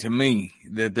looked like to me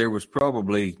that there was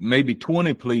probably maybe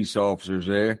 20 police officers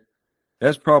there.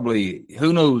 That's probably,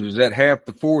 who knows, is that half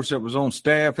the force that was on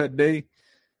staff that day?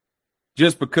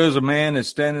 Just because a man is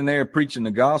standing there preaching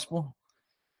the gospel?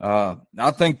 I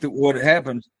think that what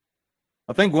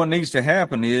needs to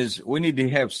happen is we need to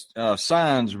have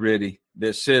signs ready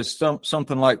that says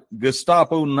something like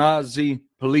Gestapo Nazi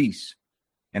police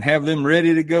and have them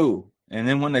ready to go. And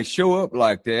then when they show up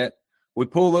like that, we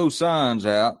pull those signs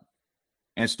out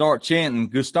and start chanting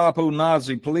Gestapo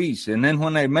Nazi police. And then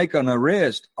when they make an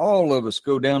arrest, all of us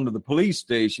go down to the police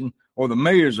station or the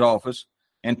mayor's office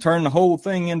and turn the whole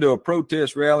thing into a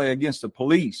protest rally against the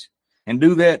police and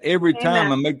do that every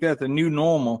time and make that the new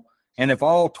normal. And if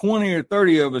all 20 or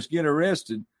 30 of us get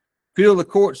arrested, fill the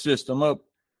court system up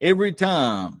every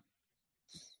time.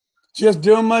 Just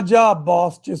doing my job,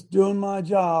 boss. Just doing my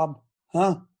job.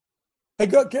 Huh? Hey,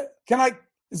 can I...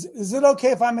 Is it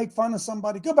okay if I make fun of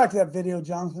somebody? Go back to that video,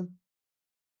 Jonathan.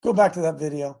 Go back to that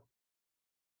video.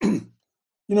 You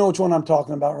know which one I'm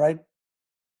talking about, right?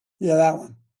 Yeah, that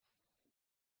one.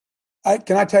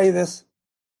 Can I tell you this?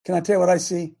 Can I tell you what I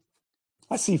see?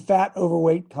 I see fat,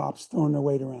 overweight cops throwing their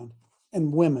weight around.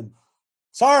 And women.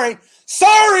 Sorry,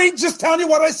 just telling you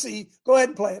what I see. Go ahead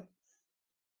and play it.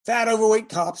 Fat, overweight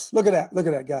cops. Look at that. Look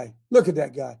at that guy. Look at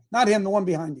that guy. Not him, the one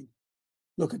behind him.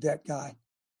 Look at that guy.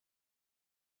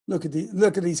 Look at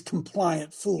these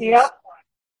compliant fools. Yep.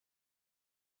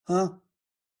 Huh?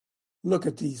 Look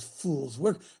at these fools.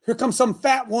 Here comes some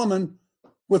fat woman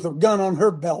with a gun on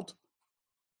her belt.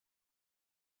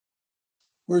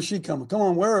 Where's she coming? Come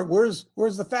on, where's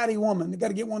the fatty woman? They got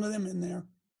to get one of them in there.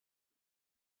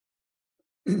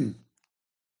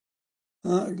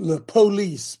 Look,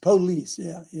 police.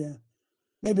 Yeah.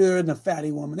 Maybe there isn't a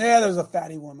fatty woman. Yeah, there's a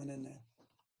fatty woman in there.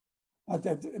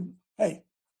 Hey.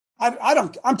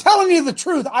 I'm telling you the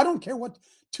truth. I don't care what.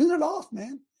 Tune it off,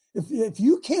 man. If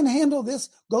you can't handle this,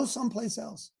 go someplace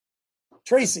else.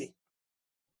 Tracy.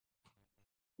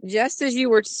 Just as you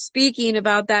were speaking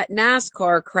about that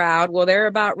NASCAR crowd, well, they're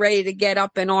about ready to get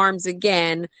up in arms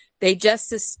again. They just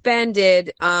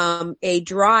suspended a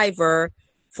driver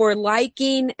for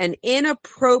liking an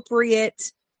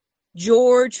inappropriate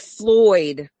George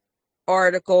Floyd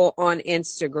article on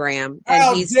Instagram.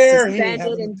 And he's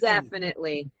suspended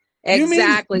indefinitely.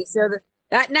 Exactly. So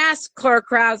that NASCAR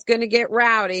crowd's going to get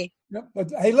rowdy. Yep.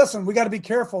 But hey, listen, we got to be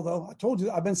careful, though. I told you,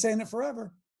 I've been saying it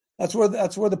forever. That's where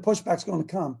the pushback's going to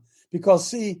come. Because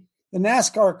see, the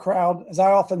NASCAR crowd, as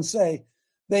I often say,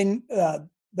 they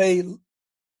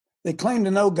claim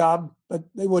to know God, but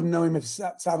they wouldn't know him if he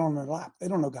sat on their lap. They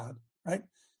don't know God, right?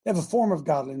 They have a form of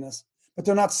godliness, but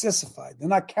they're not sissified. They're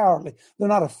not cowardly. They're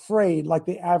not afraid like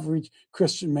the average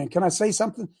Christian man. Can I say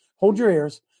something? Hold your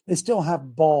ears. They still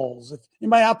have balls. If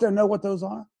anybody out there know what those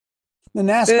are? The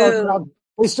NASCAR crowd,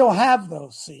 they still have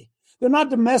those, see. They're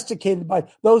not domesticated by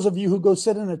those of you who go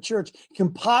sit in a church,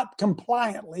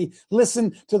 compliantly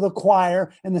listen to the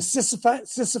choir and the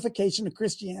sissification of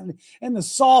Christianity and the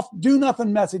soft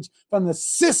do-nothing message from the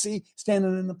sissy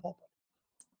standing in the pulpit.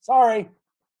 Sorry.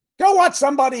 Go watch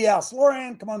somebody else.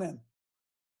 Lorianne, come on in.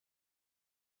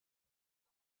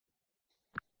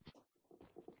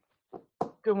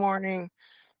 Good morning.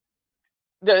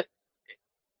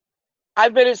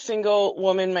 I've been a single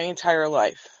woman my entire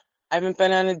life. I haven't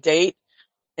been on a date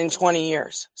in 20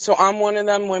 years. So I'm one of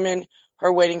them women who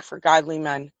are waiting for godly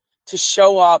men to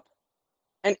show up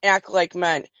and act like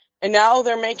men. And now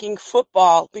they're making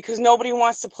football because nobody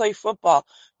wants to play football.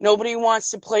 Nobody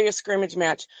wants to play a scrimmage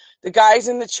match. The guys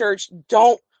in the church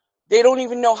don't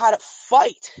even know how to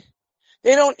fight.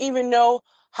 They don't even know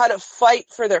how to fight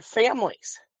for their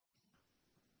families.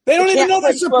 They don't even know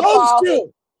they're supposed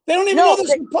to. They don't even know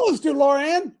they're supposed to,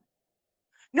 Lauren.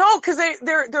 No, because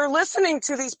they're listening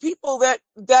to these people that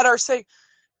are saying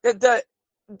that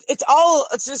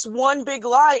it's just one big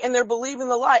lie, and they're believing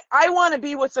the lie. I want to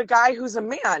be with a guy who's a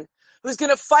man, who's going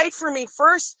to fight for me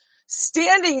first,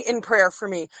 standing in prayer for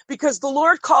me, because the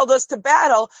Lord called us to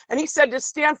battle, and he said to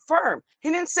stand firm. He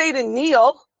didn't say to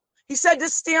kneel. He said to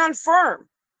stand firm.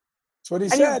 That's what he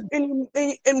said.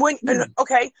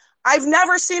 Okay, I've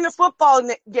never seen a football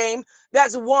game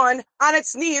that's won on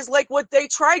its knees like what they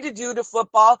tried to do to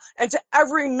football and to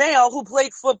every male who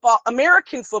played football,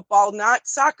 American football, not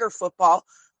soccer football.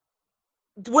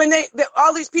 When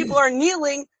all these people are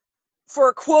kneeling for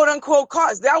a quote unquote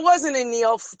cause. That wasn't a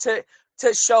kneel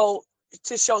to show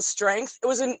strength. It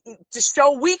was to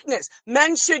show weakness.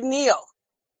 Men should kneel.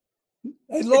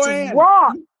 Hey, Lauren, it's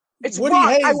wrong. It's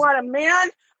wrong. I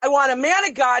want a man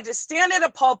of God to stand in a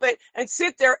pulpit and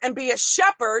sit there and be a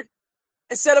shepherd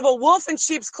instead of a wolf in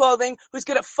sheep's clothing who's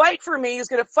going to fight for me, who's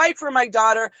going to fight for my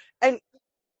daughter, and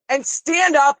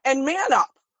stand up and man up.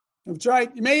 That's right.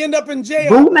 You may end up in jail.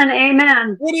 Boom and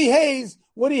amen. Woody Hayes,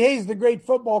 the great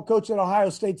football coach at Ohio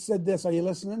State, said this. Are you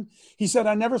listening? He said,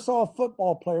 I never saw a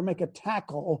football player make a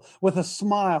tackle with a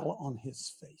smile on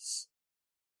his face.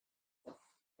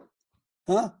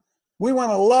 Huh? We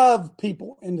want to love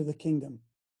people into the kingdom.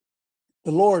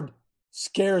 The Lord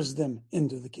scares them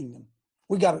into the kingdom.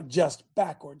 We got to adjust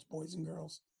backwards, boys and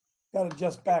girls. Got to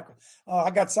adjust backwards. Oh,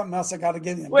 I got something else I got to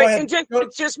get in. Wait, and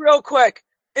just real quick.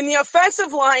 And the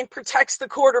offensive line protects the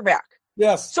quarterback.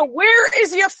 Yes. So where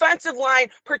is the offensive line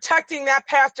protecting that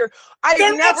passer?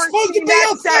 They're not supposed to be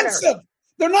offensive.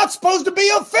 They're not supposed to be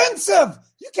offensive.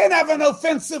 You can't have an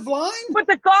offensive line. But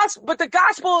the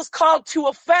gospel is called to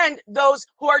offend those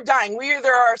who are dying. We are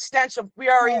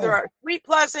either a sweet,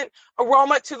 pleasant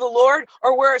aroma to the Lord,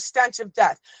 or we're a stench of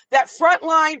death. That front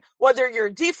line, whether you're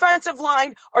a defensive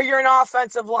line or you're an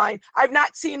offensive line, I've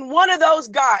not seen one of those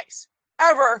guys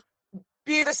ever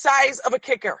be the size of a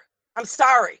kicker. I'm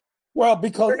sorry. Well,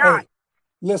 because they're not.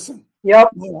 Listen.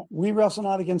 Yep. We wrestle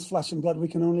not against flesh and blood. We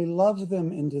can only love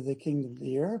them into the kingdom of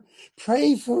the air.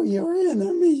 Pray for your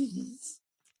enemies.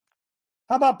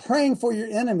 How about praying for your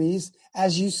enemies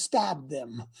as you stab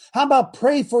them? How about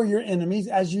pray for your enemies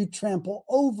as you trample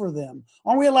over them?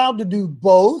 Aren't we allowed to do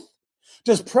both?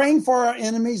 Does praying for our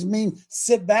enemies mean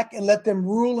sit back and let them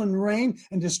rule and reign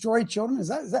and destroy children?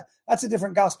 That's a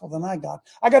different gospel than I got.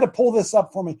 I got to pull this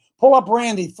up for me. Pull up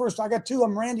Randy first. I got two of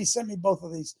them. Randy sent me both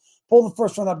of these. Pull the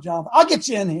first one up, Jonathan. I'll get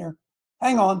you in here.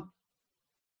 Hang on.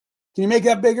 Can you make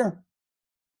that bigger?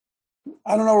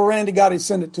 I don't know where Randy got it.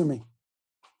 Send it to me.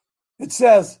 It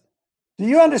says, do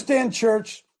you understand,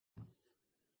 church?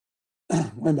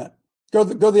 Wait a minute. Go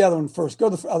the other one first. Go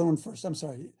the other one first. I'm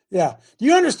sorry. Yeah. Do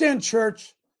you understand,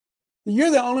 church?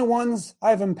 You're the only ones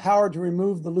I've empowered to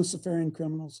remove the Luciferian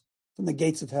criminals from the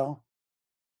gates of hell.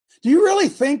 Do you really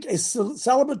think a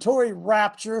celebratory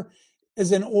rapture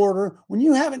is in order when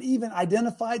you haven't even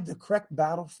identified the correct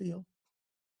battlefield?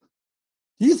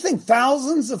 Do you think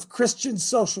thousands of Christian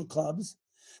social clubs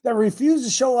that refuse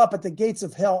to show up at the gates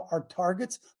of hell are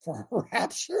targets for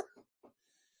rapture?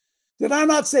 Did I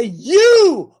not say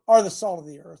you are the salt of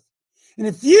the earth? And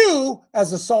if you,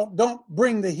 as a salt, don't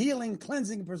bring the healing,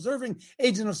 cleansing, preserving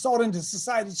agent of salt into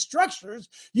society's structures,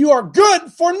 you are good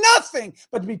for nothing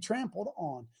but to be trampled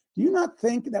on. Do you not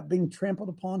think that being trampled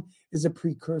upon is a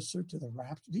precursor to the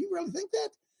rapture? Do you really think that?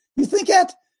 You think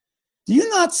that? Do you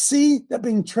not see that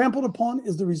being trampled upon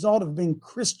is the result of being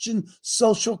Christian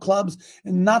social clubs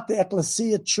and not the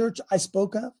ecclesia church I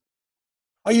spoke of?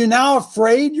 Are you now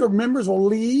afraid your members will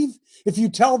leave if you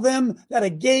tell them that a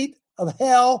gate of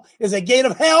hell is a gate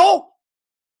of hell?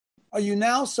 Are you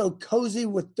now so cozy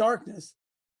with darkness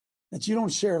that you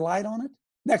don't share light on it?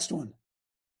 Next one.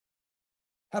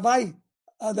 Have I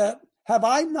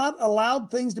not allowed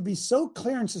things to be so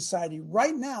clear in society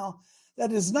right now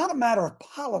that it is not a matter of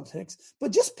politics,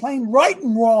 but just plain right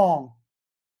and wrong?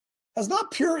 Has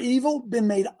not pure evil been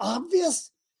made obvious?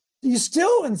 Do you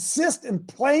still insist in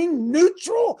playing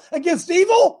neutral against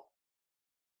evil?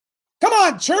 Come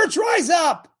on, church, rise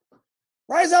up.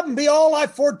 Rise up and be all I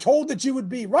foretold that you would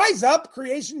be. Rise up,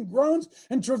 creation groans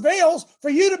and travails for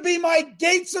you to be my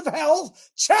gates of hell,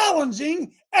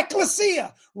 challenging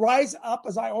ecclesia. Rise up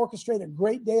as I orchestrate a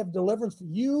great day of deliverance for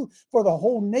you, for the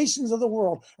whole nations of the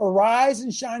world. Arise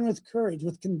and shine with courage,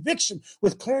 with conviction,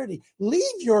 with clarity. Leave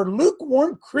your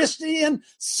lukewarm Christian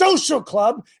social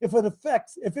club if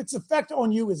its effect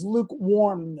on you is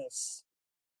lukewarmness.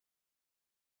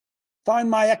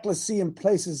 Find my ecclesia in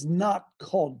places not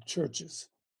called churches.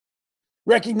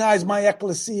 Recognize my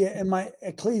ecclesia and my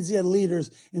ecclesia leaders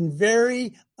in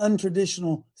very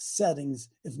untraditional settings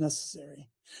if necessary.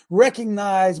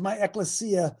 Recognize my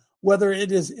ecclesia, whether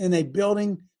it is in a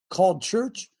building called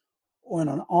church or in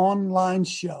an online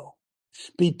show.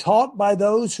 Be taught by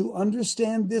those who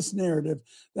understand this narrative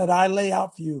that I lay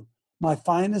out for you. My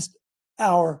finest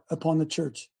hour upon the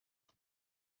church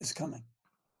is coming.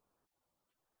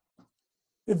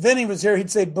 If Vinny was here,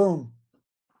 he'd say boom.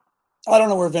 I don't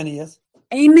know where Vinny is.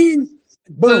 Amen.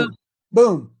 Boom.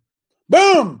 Boom.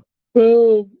 Boom.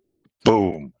 Boom.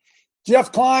 Boom.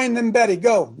 Jeff Klein, then Betty.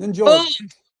 Go. Then George. Boom.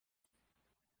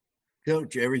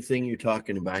 Coach, everything you're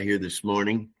talking about here this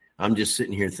morning, I'm just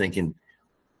sitting here thinking,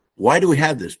 why do we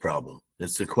have this problem?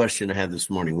 That's the question I had this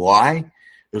morning. Why?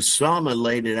 Osama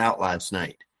laid it out last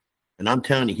night. And I'm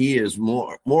telling you, he is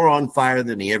more on fire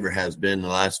than he ever has been in the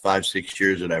last 5-6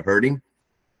 years that I've heard him.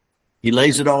 He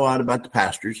lays it all out about the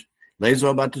pastors, lays it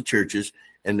all about the churches,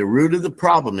 and the root of the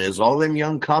problem is all them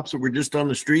young cops that were just on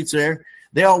the streets there,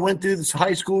 they all went through the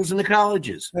high schools and the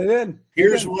colleges. They did.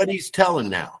 Here's what he's telling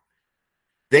now.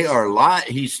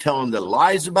 He's telling the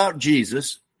lies about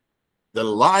Jesus, the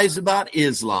lies about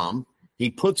Islam.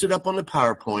 He puts it up on the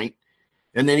PowerPoint,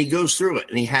 and then he goes through it,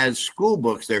 and he has school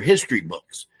books, they're history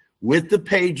books, with the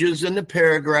pages and the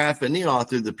paragraph and the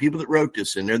author, the people that wrote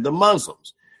this in there, the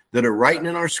Muslims that are writing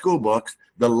in our school books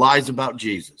the lies about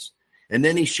Jesus. And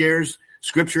then he shares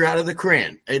scripture out of the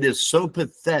Quran. It is so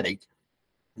pathetic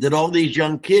that all these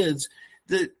young kids,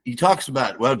 that he talks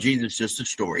about, well, Jesus is just a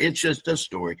story. It's just a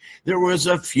story. There was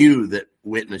a few that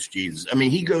witnessed Jesus. I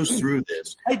mean, he goes through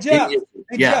this. Hey, Jeff.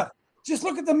 Jeff, just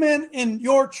look at the men in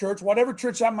your church, whatever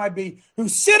church that might be, who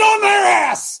sit on their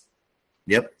ass.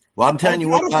 Yep. Well, I'm telling you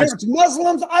what. I don't care if it's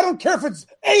Muslims. I don't care if it's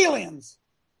aliens.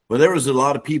 Well, there was a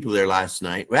lot of people there last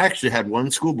night. We actually had one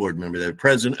school board member there,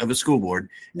 president of a school board,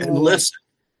 and listened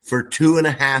for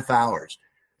 2.5 hours.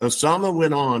 Osama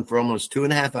went on for almost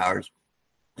 2.5 hours.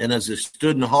 And as they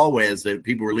stood in the hallway, as the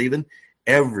people were leaving,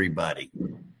 everybody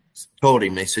told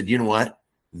him, they said, you know what?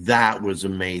 That was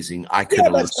amazing. I could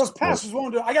have listened. Those pastors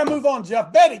won't do it. I got to move on,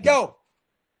 Jeff. Betty, go.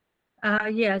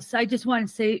 Yes, I just want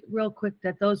to say real quick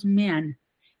that those men,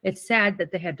 it's sad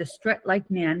that they had to strut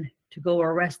like men to go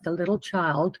arrest a little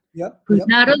child. He's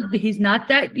not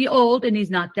that old and he's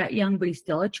not that young, but he's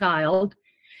still a child.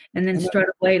 And then strut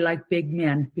away like big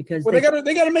men because they got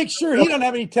to make sure he doesn't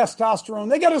have any testosterone.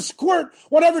 They got to squirt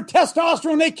whatever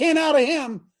testosterone they can out of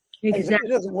him. Exactly.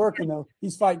 It doesn't work though.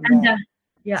 He's fighting back.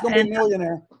 He's going to be a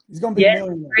millionaire. He's going to be a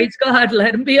millionaire. Praise God,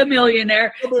 let him be a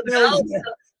millionaire.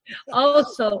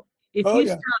 Also, if you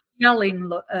stop yelling,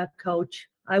 Coach,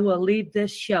 I will leave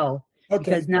this show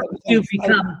because now you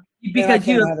become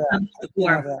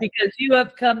lukewarm. Because you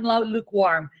have become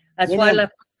lukewarm. That's why I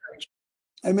left the church.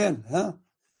 Amen. Huh?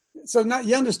 So now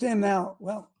you understand now.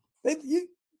 Well, they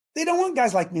don't want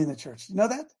guys like me in the church. You know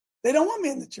that? They don't want me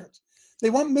in the church. They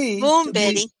want me. Boom,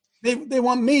 baby. They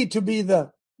want me to be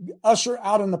the usher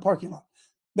out in the parking lot.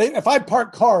 If I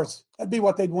park cars, that'd be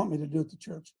what they'd want me to do at the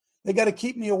church. They got to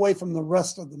keep me away from the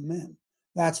rest of the men.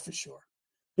 That's for sure.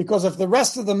 Because if the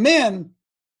rest of the men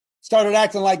started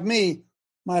acting like me,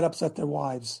 might upset their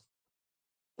wives.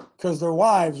 Because their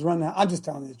wives run out. I'm just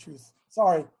telling you the truth.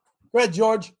 Sorry. Go ahead,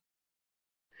 George.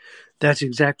 That's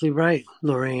exactly right,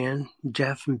 Lorianne,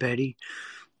 Jeff, and Betty.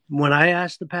 When I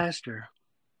asked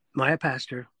my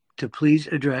pastor, to please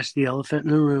address the elephant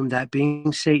in the room, that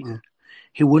being Satan,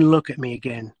 he wouldn't look at me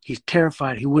again. He's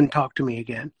terrified. He wouldn't talk to me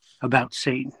again about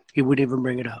Satan. He wouldn't even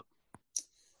bring it up.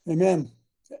 Amen.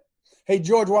 Hey,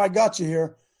 George, while I got you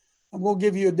here, I'm going to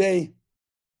give you a day.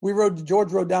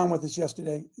 George rode down with us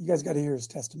yesterday. You guys got to hear his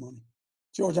testimony.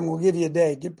 George, I'm going to give you a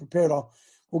day. Get prepared.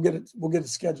 We'll get it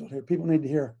scheduled here. People need to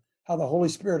hear how the Holy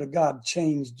Spirit of God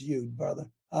changed you, brother.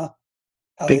 Huh?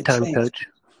 Big time, Coach.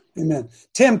 Amen.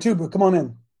 Tim Tuber, come on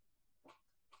in.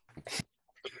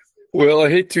 Well, I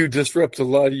hate to disrupt a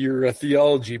lot of your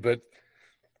theology, but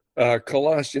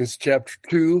Colossians chapter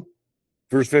 2,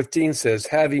 verse 15 says,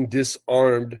 having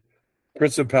disarmed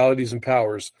principalities and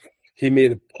powers, he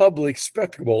made a public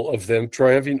spectacle of them,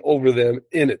 triumphing over them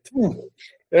in it.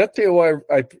 And I'll tell you why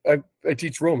I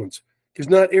teach Romans, because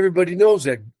not everybody knows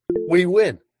that we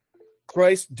win.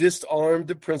 Christ disarmed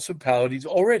the principalities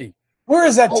already. Where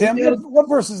is that, Tim? What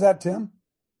verse is that, Tim?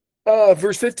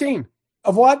 Verse 15.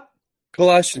 Of what?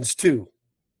 Colossians 2.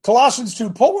 Colossians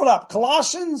 2. Pull it up.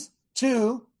 Colossians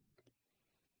 2.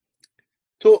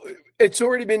 So it's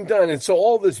already been done. And so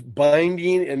all this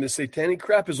binding and the satanic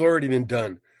crap has already been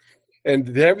done. And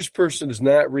the average person does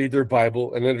not read their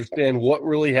Bible and understand what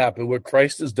really happened, what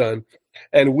Christ has done.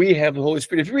 And we have the Holy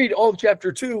Spirit. If you read all of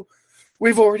chapter 2,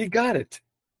 we've already got it.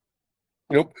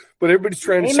 Nope. But everybody's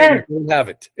trying to say we don't have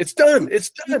it. It's done. It's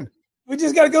done. We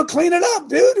just got to go clean it up,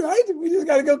 dude, right? We just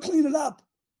got to go clean it up.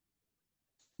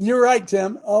 You're right,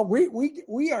 Tim.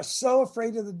 We are so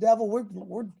afraid of the devil.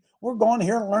 We're going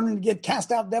here and learning to get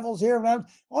cast out devils here.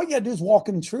 All you got to do is walk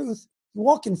in truth. You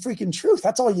walk in freaking truth.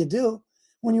 That's all you do.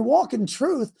 When you walk in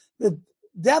truth, the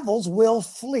devils will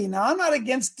flee. Now, I'm not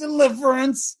against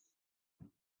deliverance.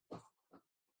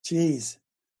 Jeez.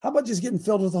 How about just getting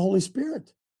filled with the Holy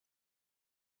Spirit?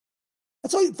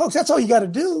 That's all, folks, that's all you got to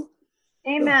do.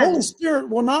 Amen. The Holy Spirit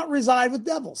will not reside with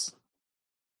devils.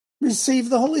 Receive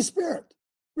the Holy Spirit.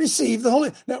 Receive the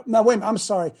Holy. Now wait a minute. I'm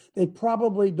sorry. They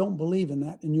probably don't believe in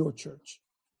that in your church.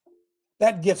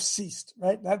 That gift ceased,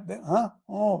 right? Huh?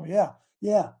 Oh, yeah.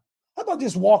 Yeah. How about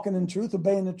just walking in truth,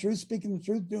 obeying the truth, speaking the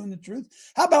truth, doing the truth?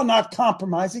 How about not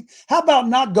compromising? How about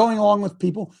not going along with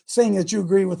people, saying that you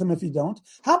agree with them if you don't?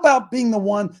 How about being the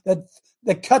one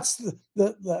that cuts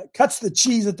the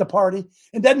cheese at the party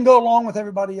and doesn't go along with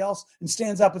everybody else and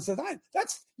stands up and says,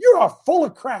 you are full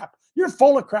of crap. You're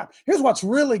full of crap. Here's what's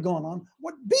really going on.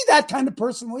 Be that kind of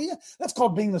person, will you? That's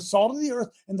called being the salt of the earth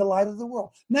and the light of the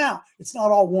world. Now, it's not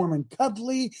all warm and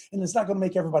cuddly, and it's not going to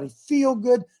make everybody feel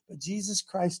good, but Jesus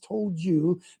Christ told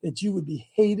you that you would be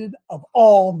hated of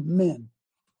all men.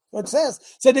 What it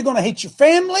said they're going to hate your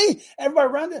family, everybody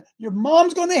around you. Your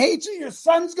mom's going to hate you. Your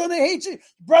son's going to hate you. Your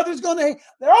brother's going to hate you.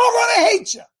 They're all going to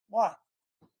hate you. Why?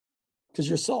 Because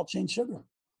you're salt, change sugar.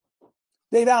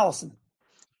 Dave Allison.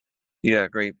 Yeah,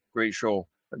 great show.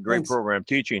 A great Thanks. program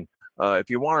teaching. If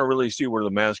you want to really see what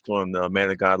the masculine man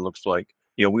of God looks like,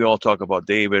 we all talk about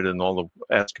David and all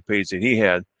the escapades that he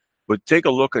had, but take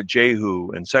a look at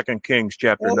Jehu in 2 Kings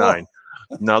chapter 9.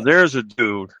 Now there's a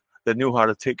dude that knew how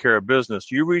to take care of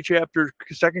business. You read 2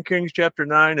 Kings chapter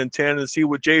 9 and 10 and see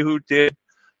what Jehu did.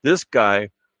 This guy,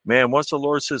 man, once the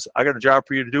Lord says, I got a job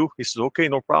for you to do, he says, okay,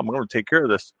 no problem. I'm going to take care of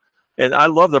this. And I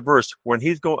love the verse when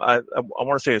he's going. I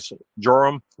want to say it's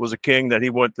Joram was a king that he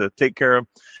went to take care of,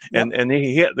 and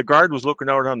the guard was looking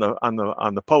out on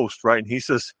the post, right? And he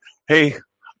says, "Hey,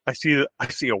 I see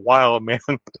a wild man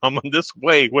coming this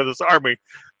way with his army.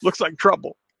 Looks like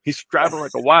trouble. He's traveling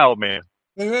like a wild man."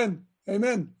 Amen.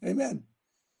 Amen. Amen.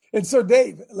 And so,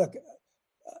 Dave, look,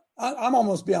 I'm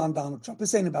almost beyond Donald Trump.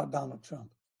 This ain't about Donald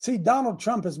Trump. See, Donald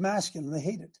Trump is masculine. They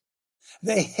hate it.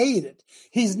 They hate it.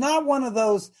 He's not one of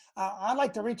those, I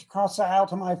like to reach across the aisle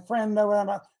to my friend.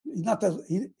 He's not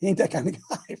he ain't that kind of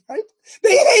guy, right?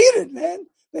 They hate it, man.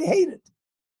 They hate it.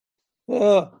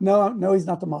 No, he's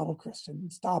not the model Christian.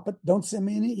 Stop it. Don't send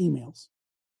me any emails.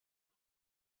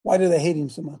 Why do they hate him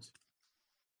so much?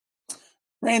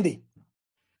 Randy.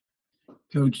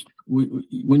 Coach,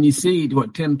 when you see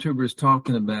what Tim Tuber is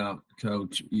talking about,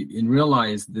 Coach, and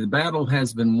realize the battle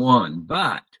has been won,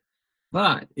 but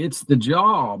it's the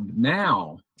job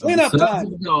now of the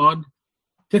sons of God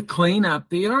to clean up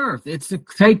the earth. It's to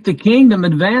take the kingdom,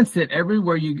 advance it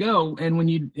everywhere you go. And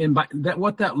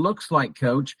what that looks like,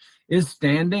 Coach, is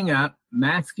standing up,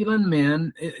 masculine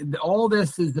men. All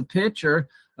this is the picture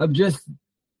of just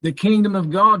the kingdom of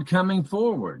God coming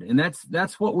forward, and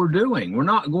that's what we're doing. We're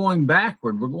not going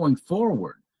backward; we're going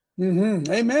forward. Mm-hmm.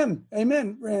 Amen,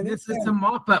 amen, Randy. This is a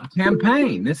mop-up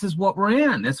campaign. This is what we're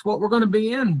in. That's what we're going to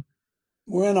be in.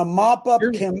 We're in a mop-up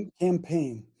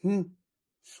campaign.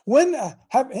 When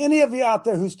have any of you out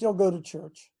there who still go to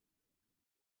church?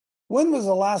 When was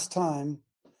the last time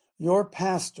your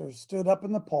pastor stood up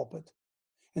in the pulpit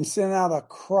and sent out a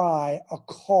cry, a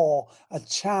call, a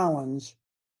challenge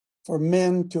for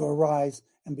men to arise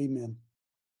and be men?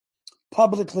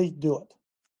 Publicly do it.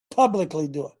 Publicly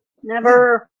do it.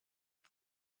 Never.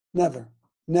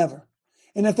 Never.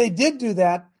 And if they did do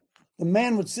that, the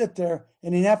man would sit there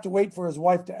and he'd have to wait for his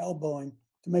wife to elbow him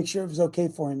to make sure it was okay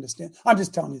for him to stand. I'm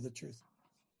just telling you the truth.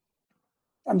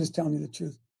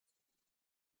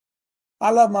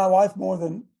 I love my wife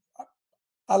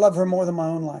I love her more than my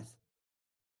own life.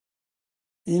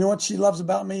 You know what she loves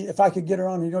about me? If I could get her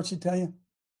on, you know what she'd tell you?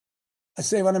 I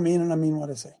say what I mean and I mean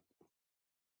what I say.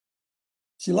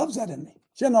 She loves that in me.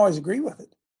 She doesn't always agree with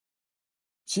it.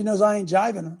 She knows I ain't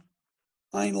jiving her.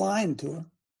 I ain't lying to her.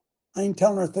 I ain't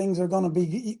telling her things are going to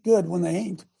be good when they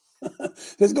ain't.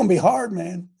 It's going to be hard,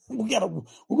 man. We're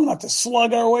going to have to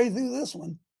slug our way through this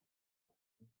one.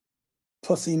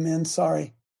 Pussy men,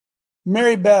 sorry.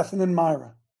 Mary Beth and then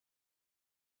Myra.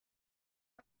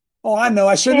 Oh, I know.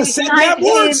 I shouldn't have said that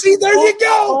word. See, there you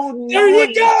go. There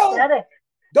you go.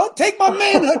 Don't take my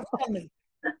manhood from me.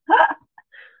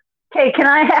 Okay, can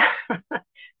I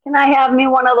have me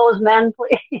one of those men,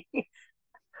 please?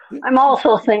 I'm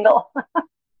also single.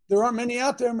 There aren't many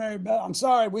out there, Mary Beth. I'm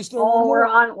sorry. We're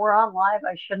on live.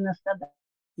 I shouldn't have said that.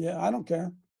 Yeah, I don't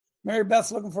care. Mary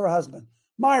Beth's looking for a husband.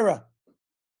 Myra.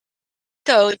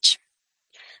 Coach.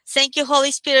 Thank you,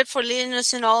 Holy Spirit, for leading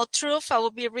us in all truth. I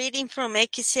will be reading from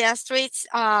Ecclesiastes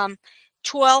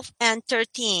 12 and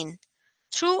 13.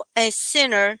 Through a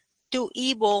sinner do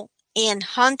evil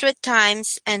 100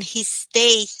 times, and his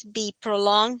days be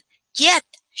prolonged. Yet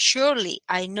surely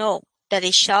I know that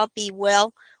it shall be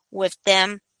well with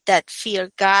them that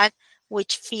fear God,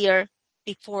 which fear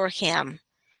before him.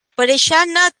 But it shall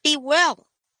not be well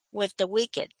with the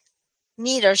wicked,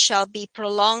 neither shall be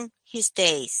prolonged his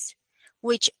days,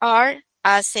 which are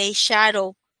as a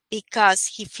shadow, because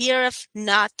he feareth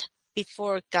not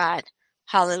before God.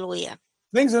 Hallelujah.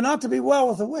 Things are not to be well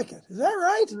with the wicked. Is that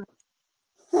right?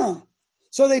 Huh.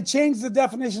 So they changed the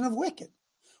definition of wicked.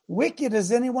 Wicked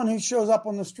is anyone who shows up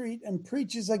on the street and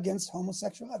preaches against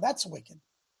homosexuality. That's wicked.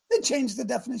 They changed the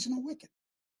definition of wicked.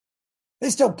 They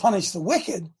still punish the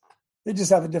wicked. They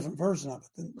just have a different version of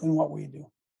it than what we do.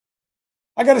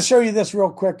 I got to show you this real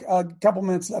quick. A couple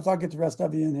minutes left. I'll get the rest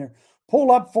of you in here.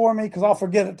 Pull up for me because I'll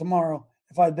forget it tomorrow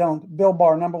if I don't. Bill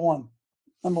Barr, number one.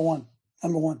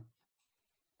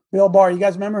 Bill Barr, you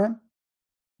guys remember him?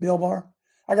 Bill Barr?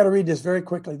 I got to read this very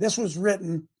quickly. This was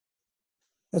written,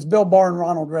 that's Bill Barr and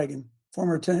Ronald Reagan,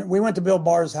 former attorney. We went to Bill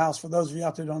Barr's house. For those of you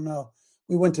out there who don't know,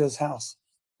 we went to his house.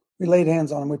 We laid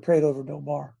hands on him. We prayed over Bill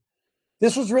Barr.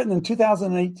 This was written in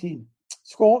 2018.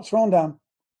 Scrolling down.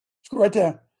 Scroll right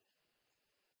there.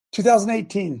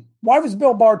 2018. Why was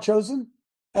Bill Barr chosen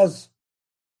as,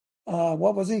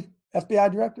 what was he?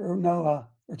 FBI director? Or no,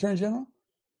 Attorney General?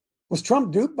 Was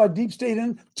Trump duped by deep state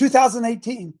in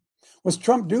 2018? Was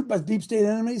Trump duped by deep state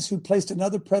enemies who placed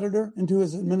another predator into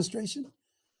his administration?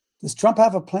 Does Trump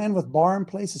have a plan with Barr in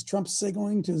place? Is Trump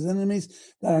signaling to his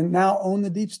enemies that now own the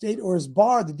deep state? Or is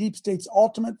Barr the deep state's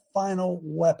ultimate final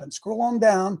weapon? Scroll on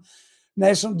down.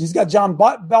 He's got John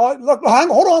Bell. Look,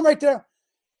 hold on right there.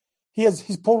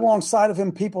 He's pulled alongside of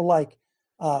him people like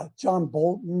John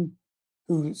Bolton,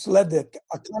 who led the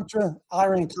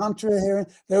Iran-Contra hearing.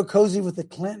 They were cozy with the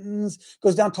Clintons.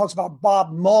 Goes down, talks about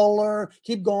Bob Mueller.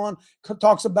 Keep going.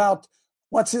 Talks about,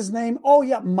 what's his name? Oh,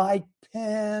 yeah, Mike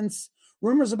Pence.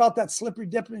 Rumors about that slippery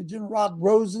Deputy General Rod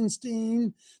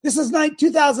Rosenstein. This is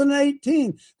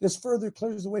 2018. This further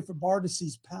clears the way for Barr to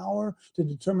seize power, to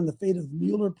determine the fate of the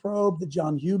Mueller probe, the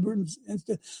John Huber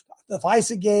incident, the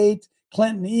FISA-gate,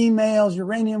 Clinton emails,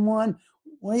 Uranium One.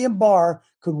 William Barr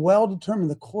could well determine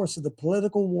the course of the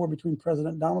political war between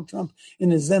President Donald Trump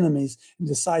and his enemies and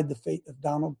decide the fate of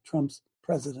Donald Trump's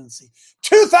presidency.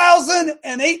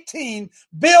 2018,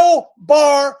 Bill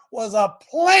Barr was a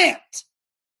plant.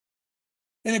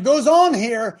 And it goes on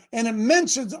here, and it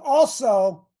mentions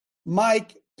also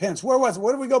Mike Pence. Where was it?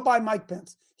 Where do we go by Mike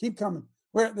Pence? Keep coming.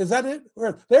 Where is that it?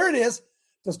 There it is.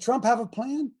 Does Trump have a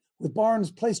plan? With Barr in his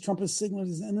place, Trump has signaled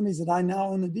his enemies that I now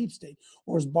own the deep state.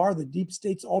 Or is Barr the deep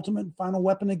state's ultimate and final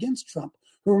weapon against Trump,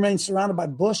 who remains surrounded by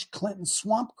Bush, Clinton,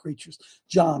 swamp creatures,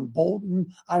 John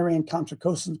Bolton, Iran-Contra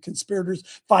conspirators,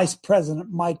 Vice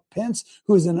President Mike Pence,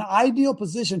 who is in an ideal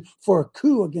position for a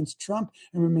coup against Trump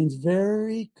and remains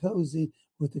very cozy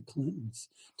with the Clintons.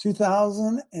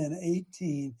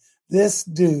 2018, this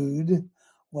dude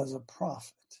was a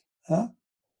prophet. Huh?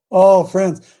 Oh,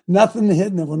 friends, nothing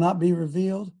hidden that will not be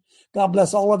revealed. God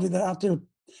bless all of you that are out there.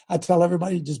 I tell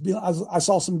everybody, just be. I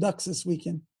saw some ducks this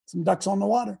weekend, some ducks on the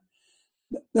water.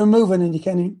 They're moving and you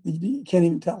can't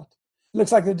even tell it. It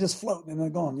looks like they're just floating and they're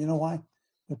gone. You know why?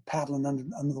 They're paddling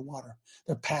under the water.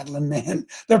 They're paddling, man.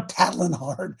 They're paddling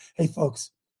hard. Hey,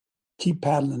 folks, keep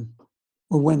paddling.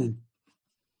 We're winning.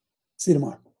 See you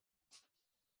tomorrow.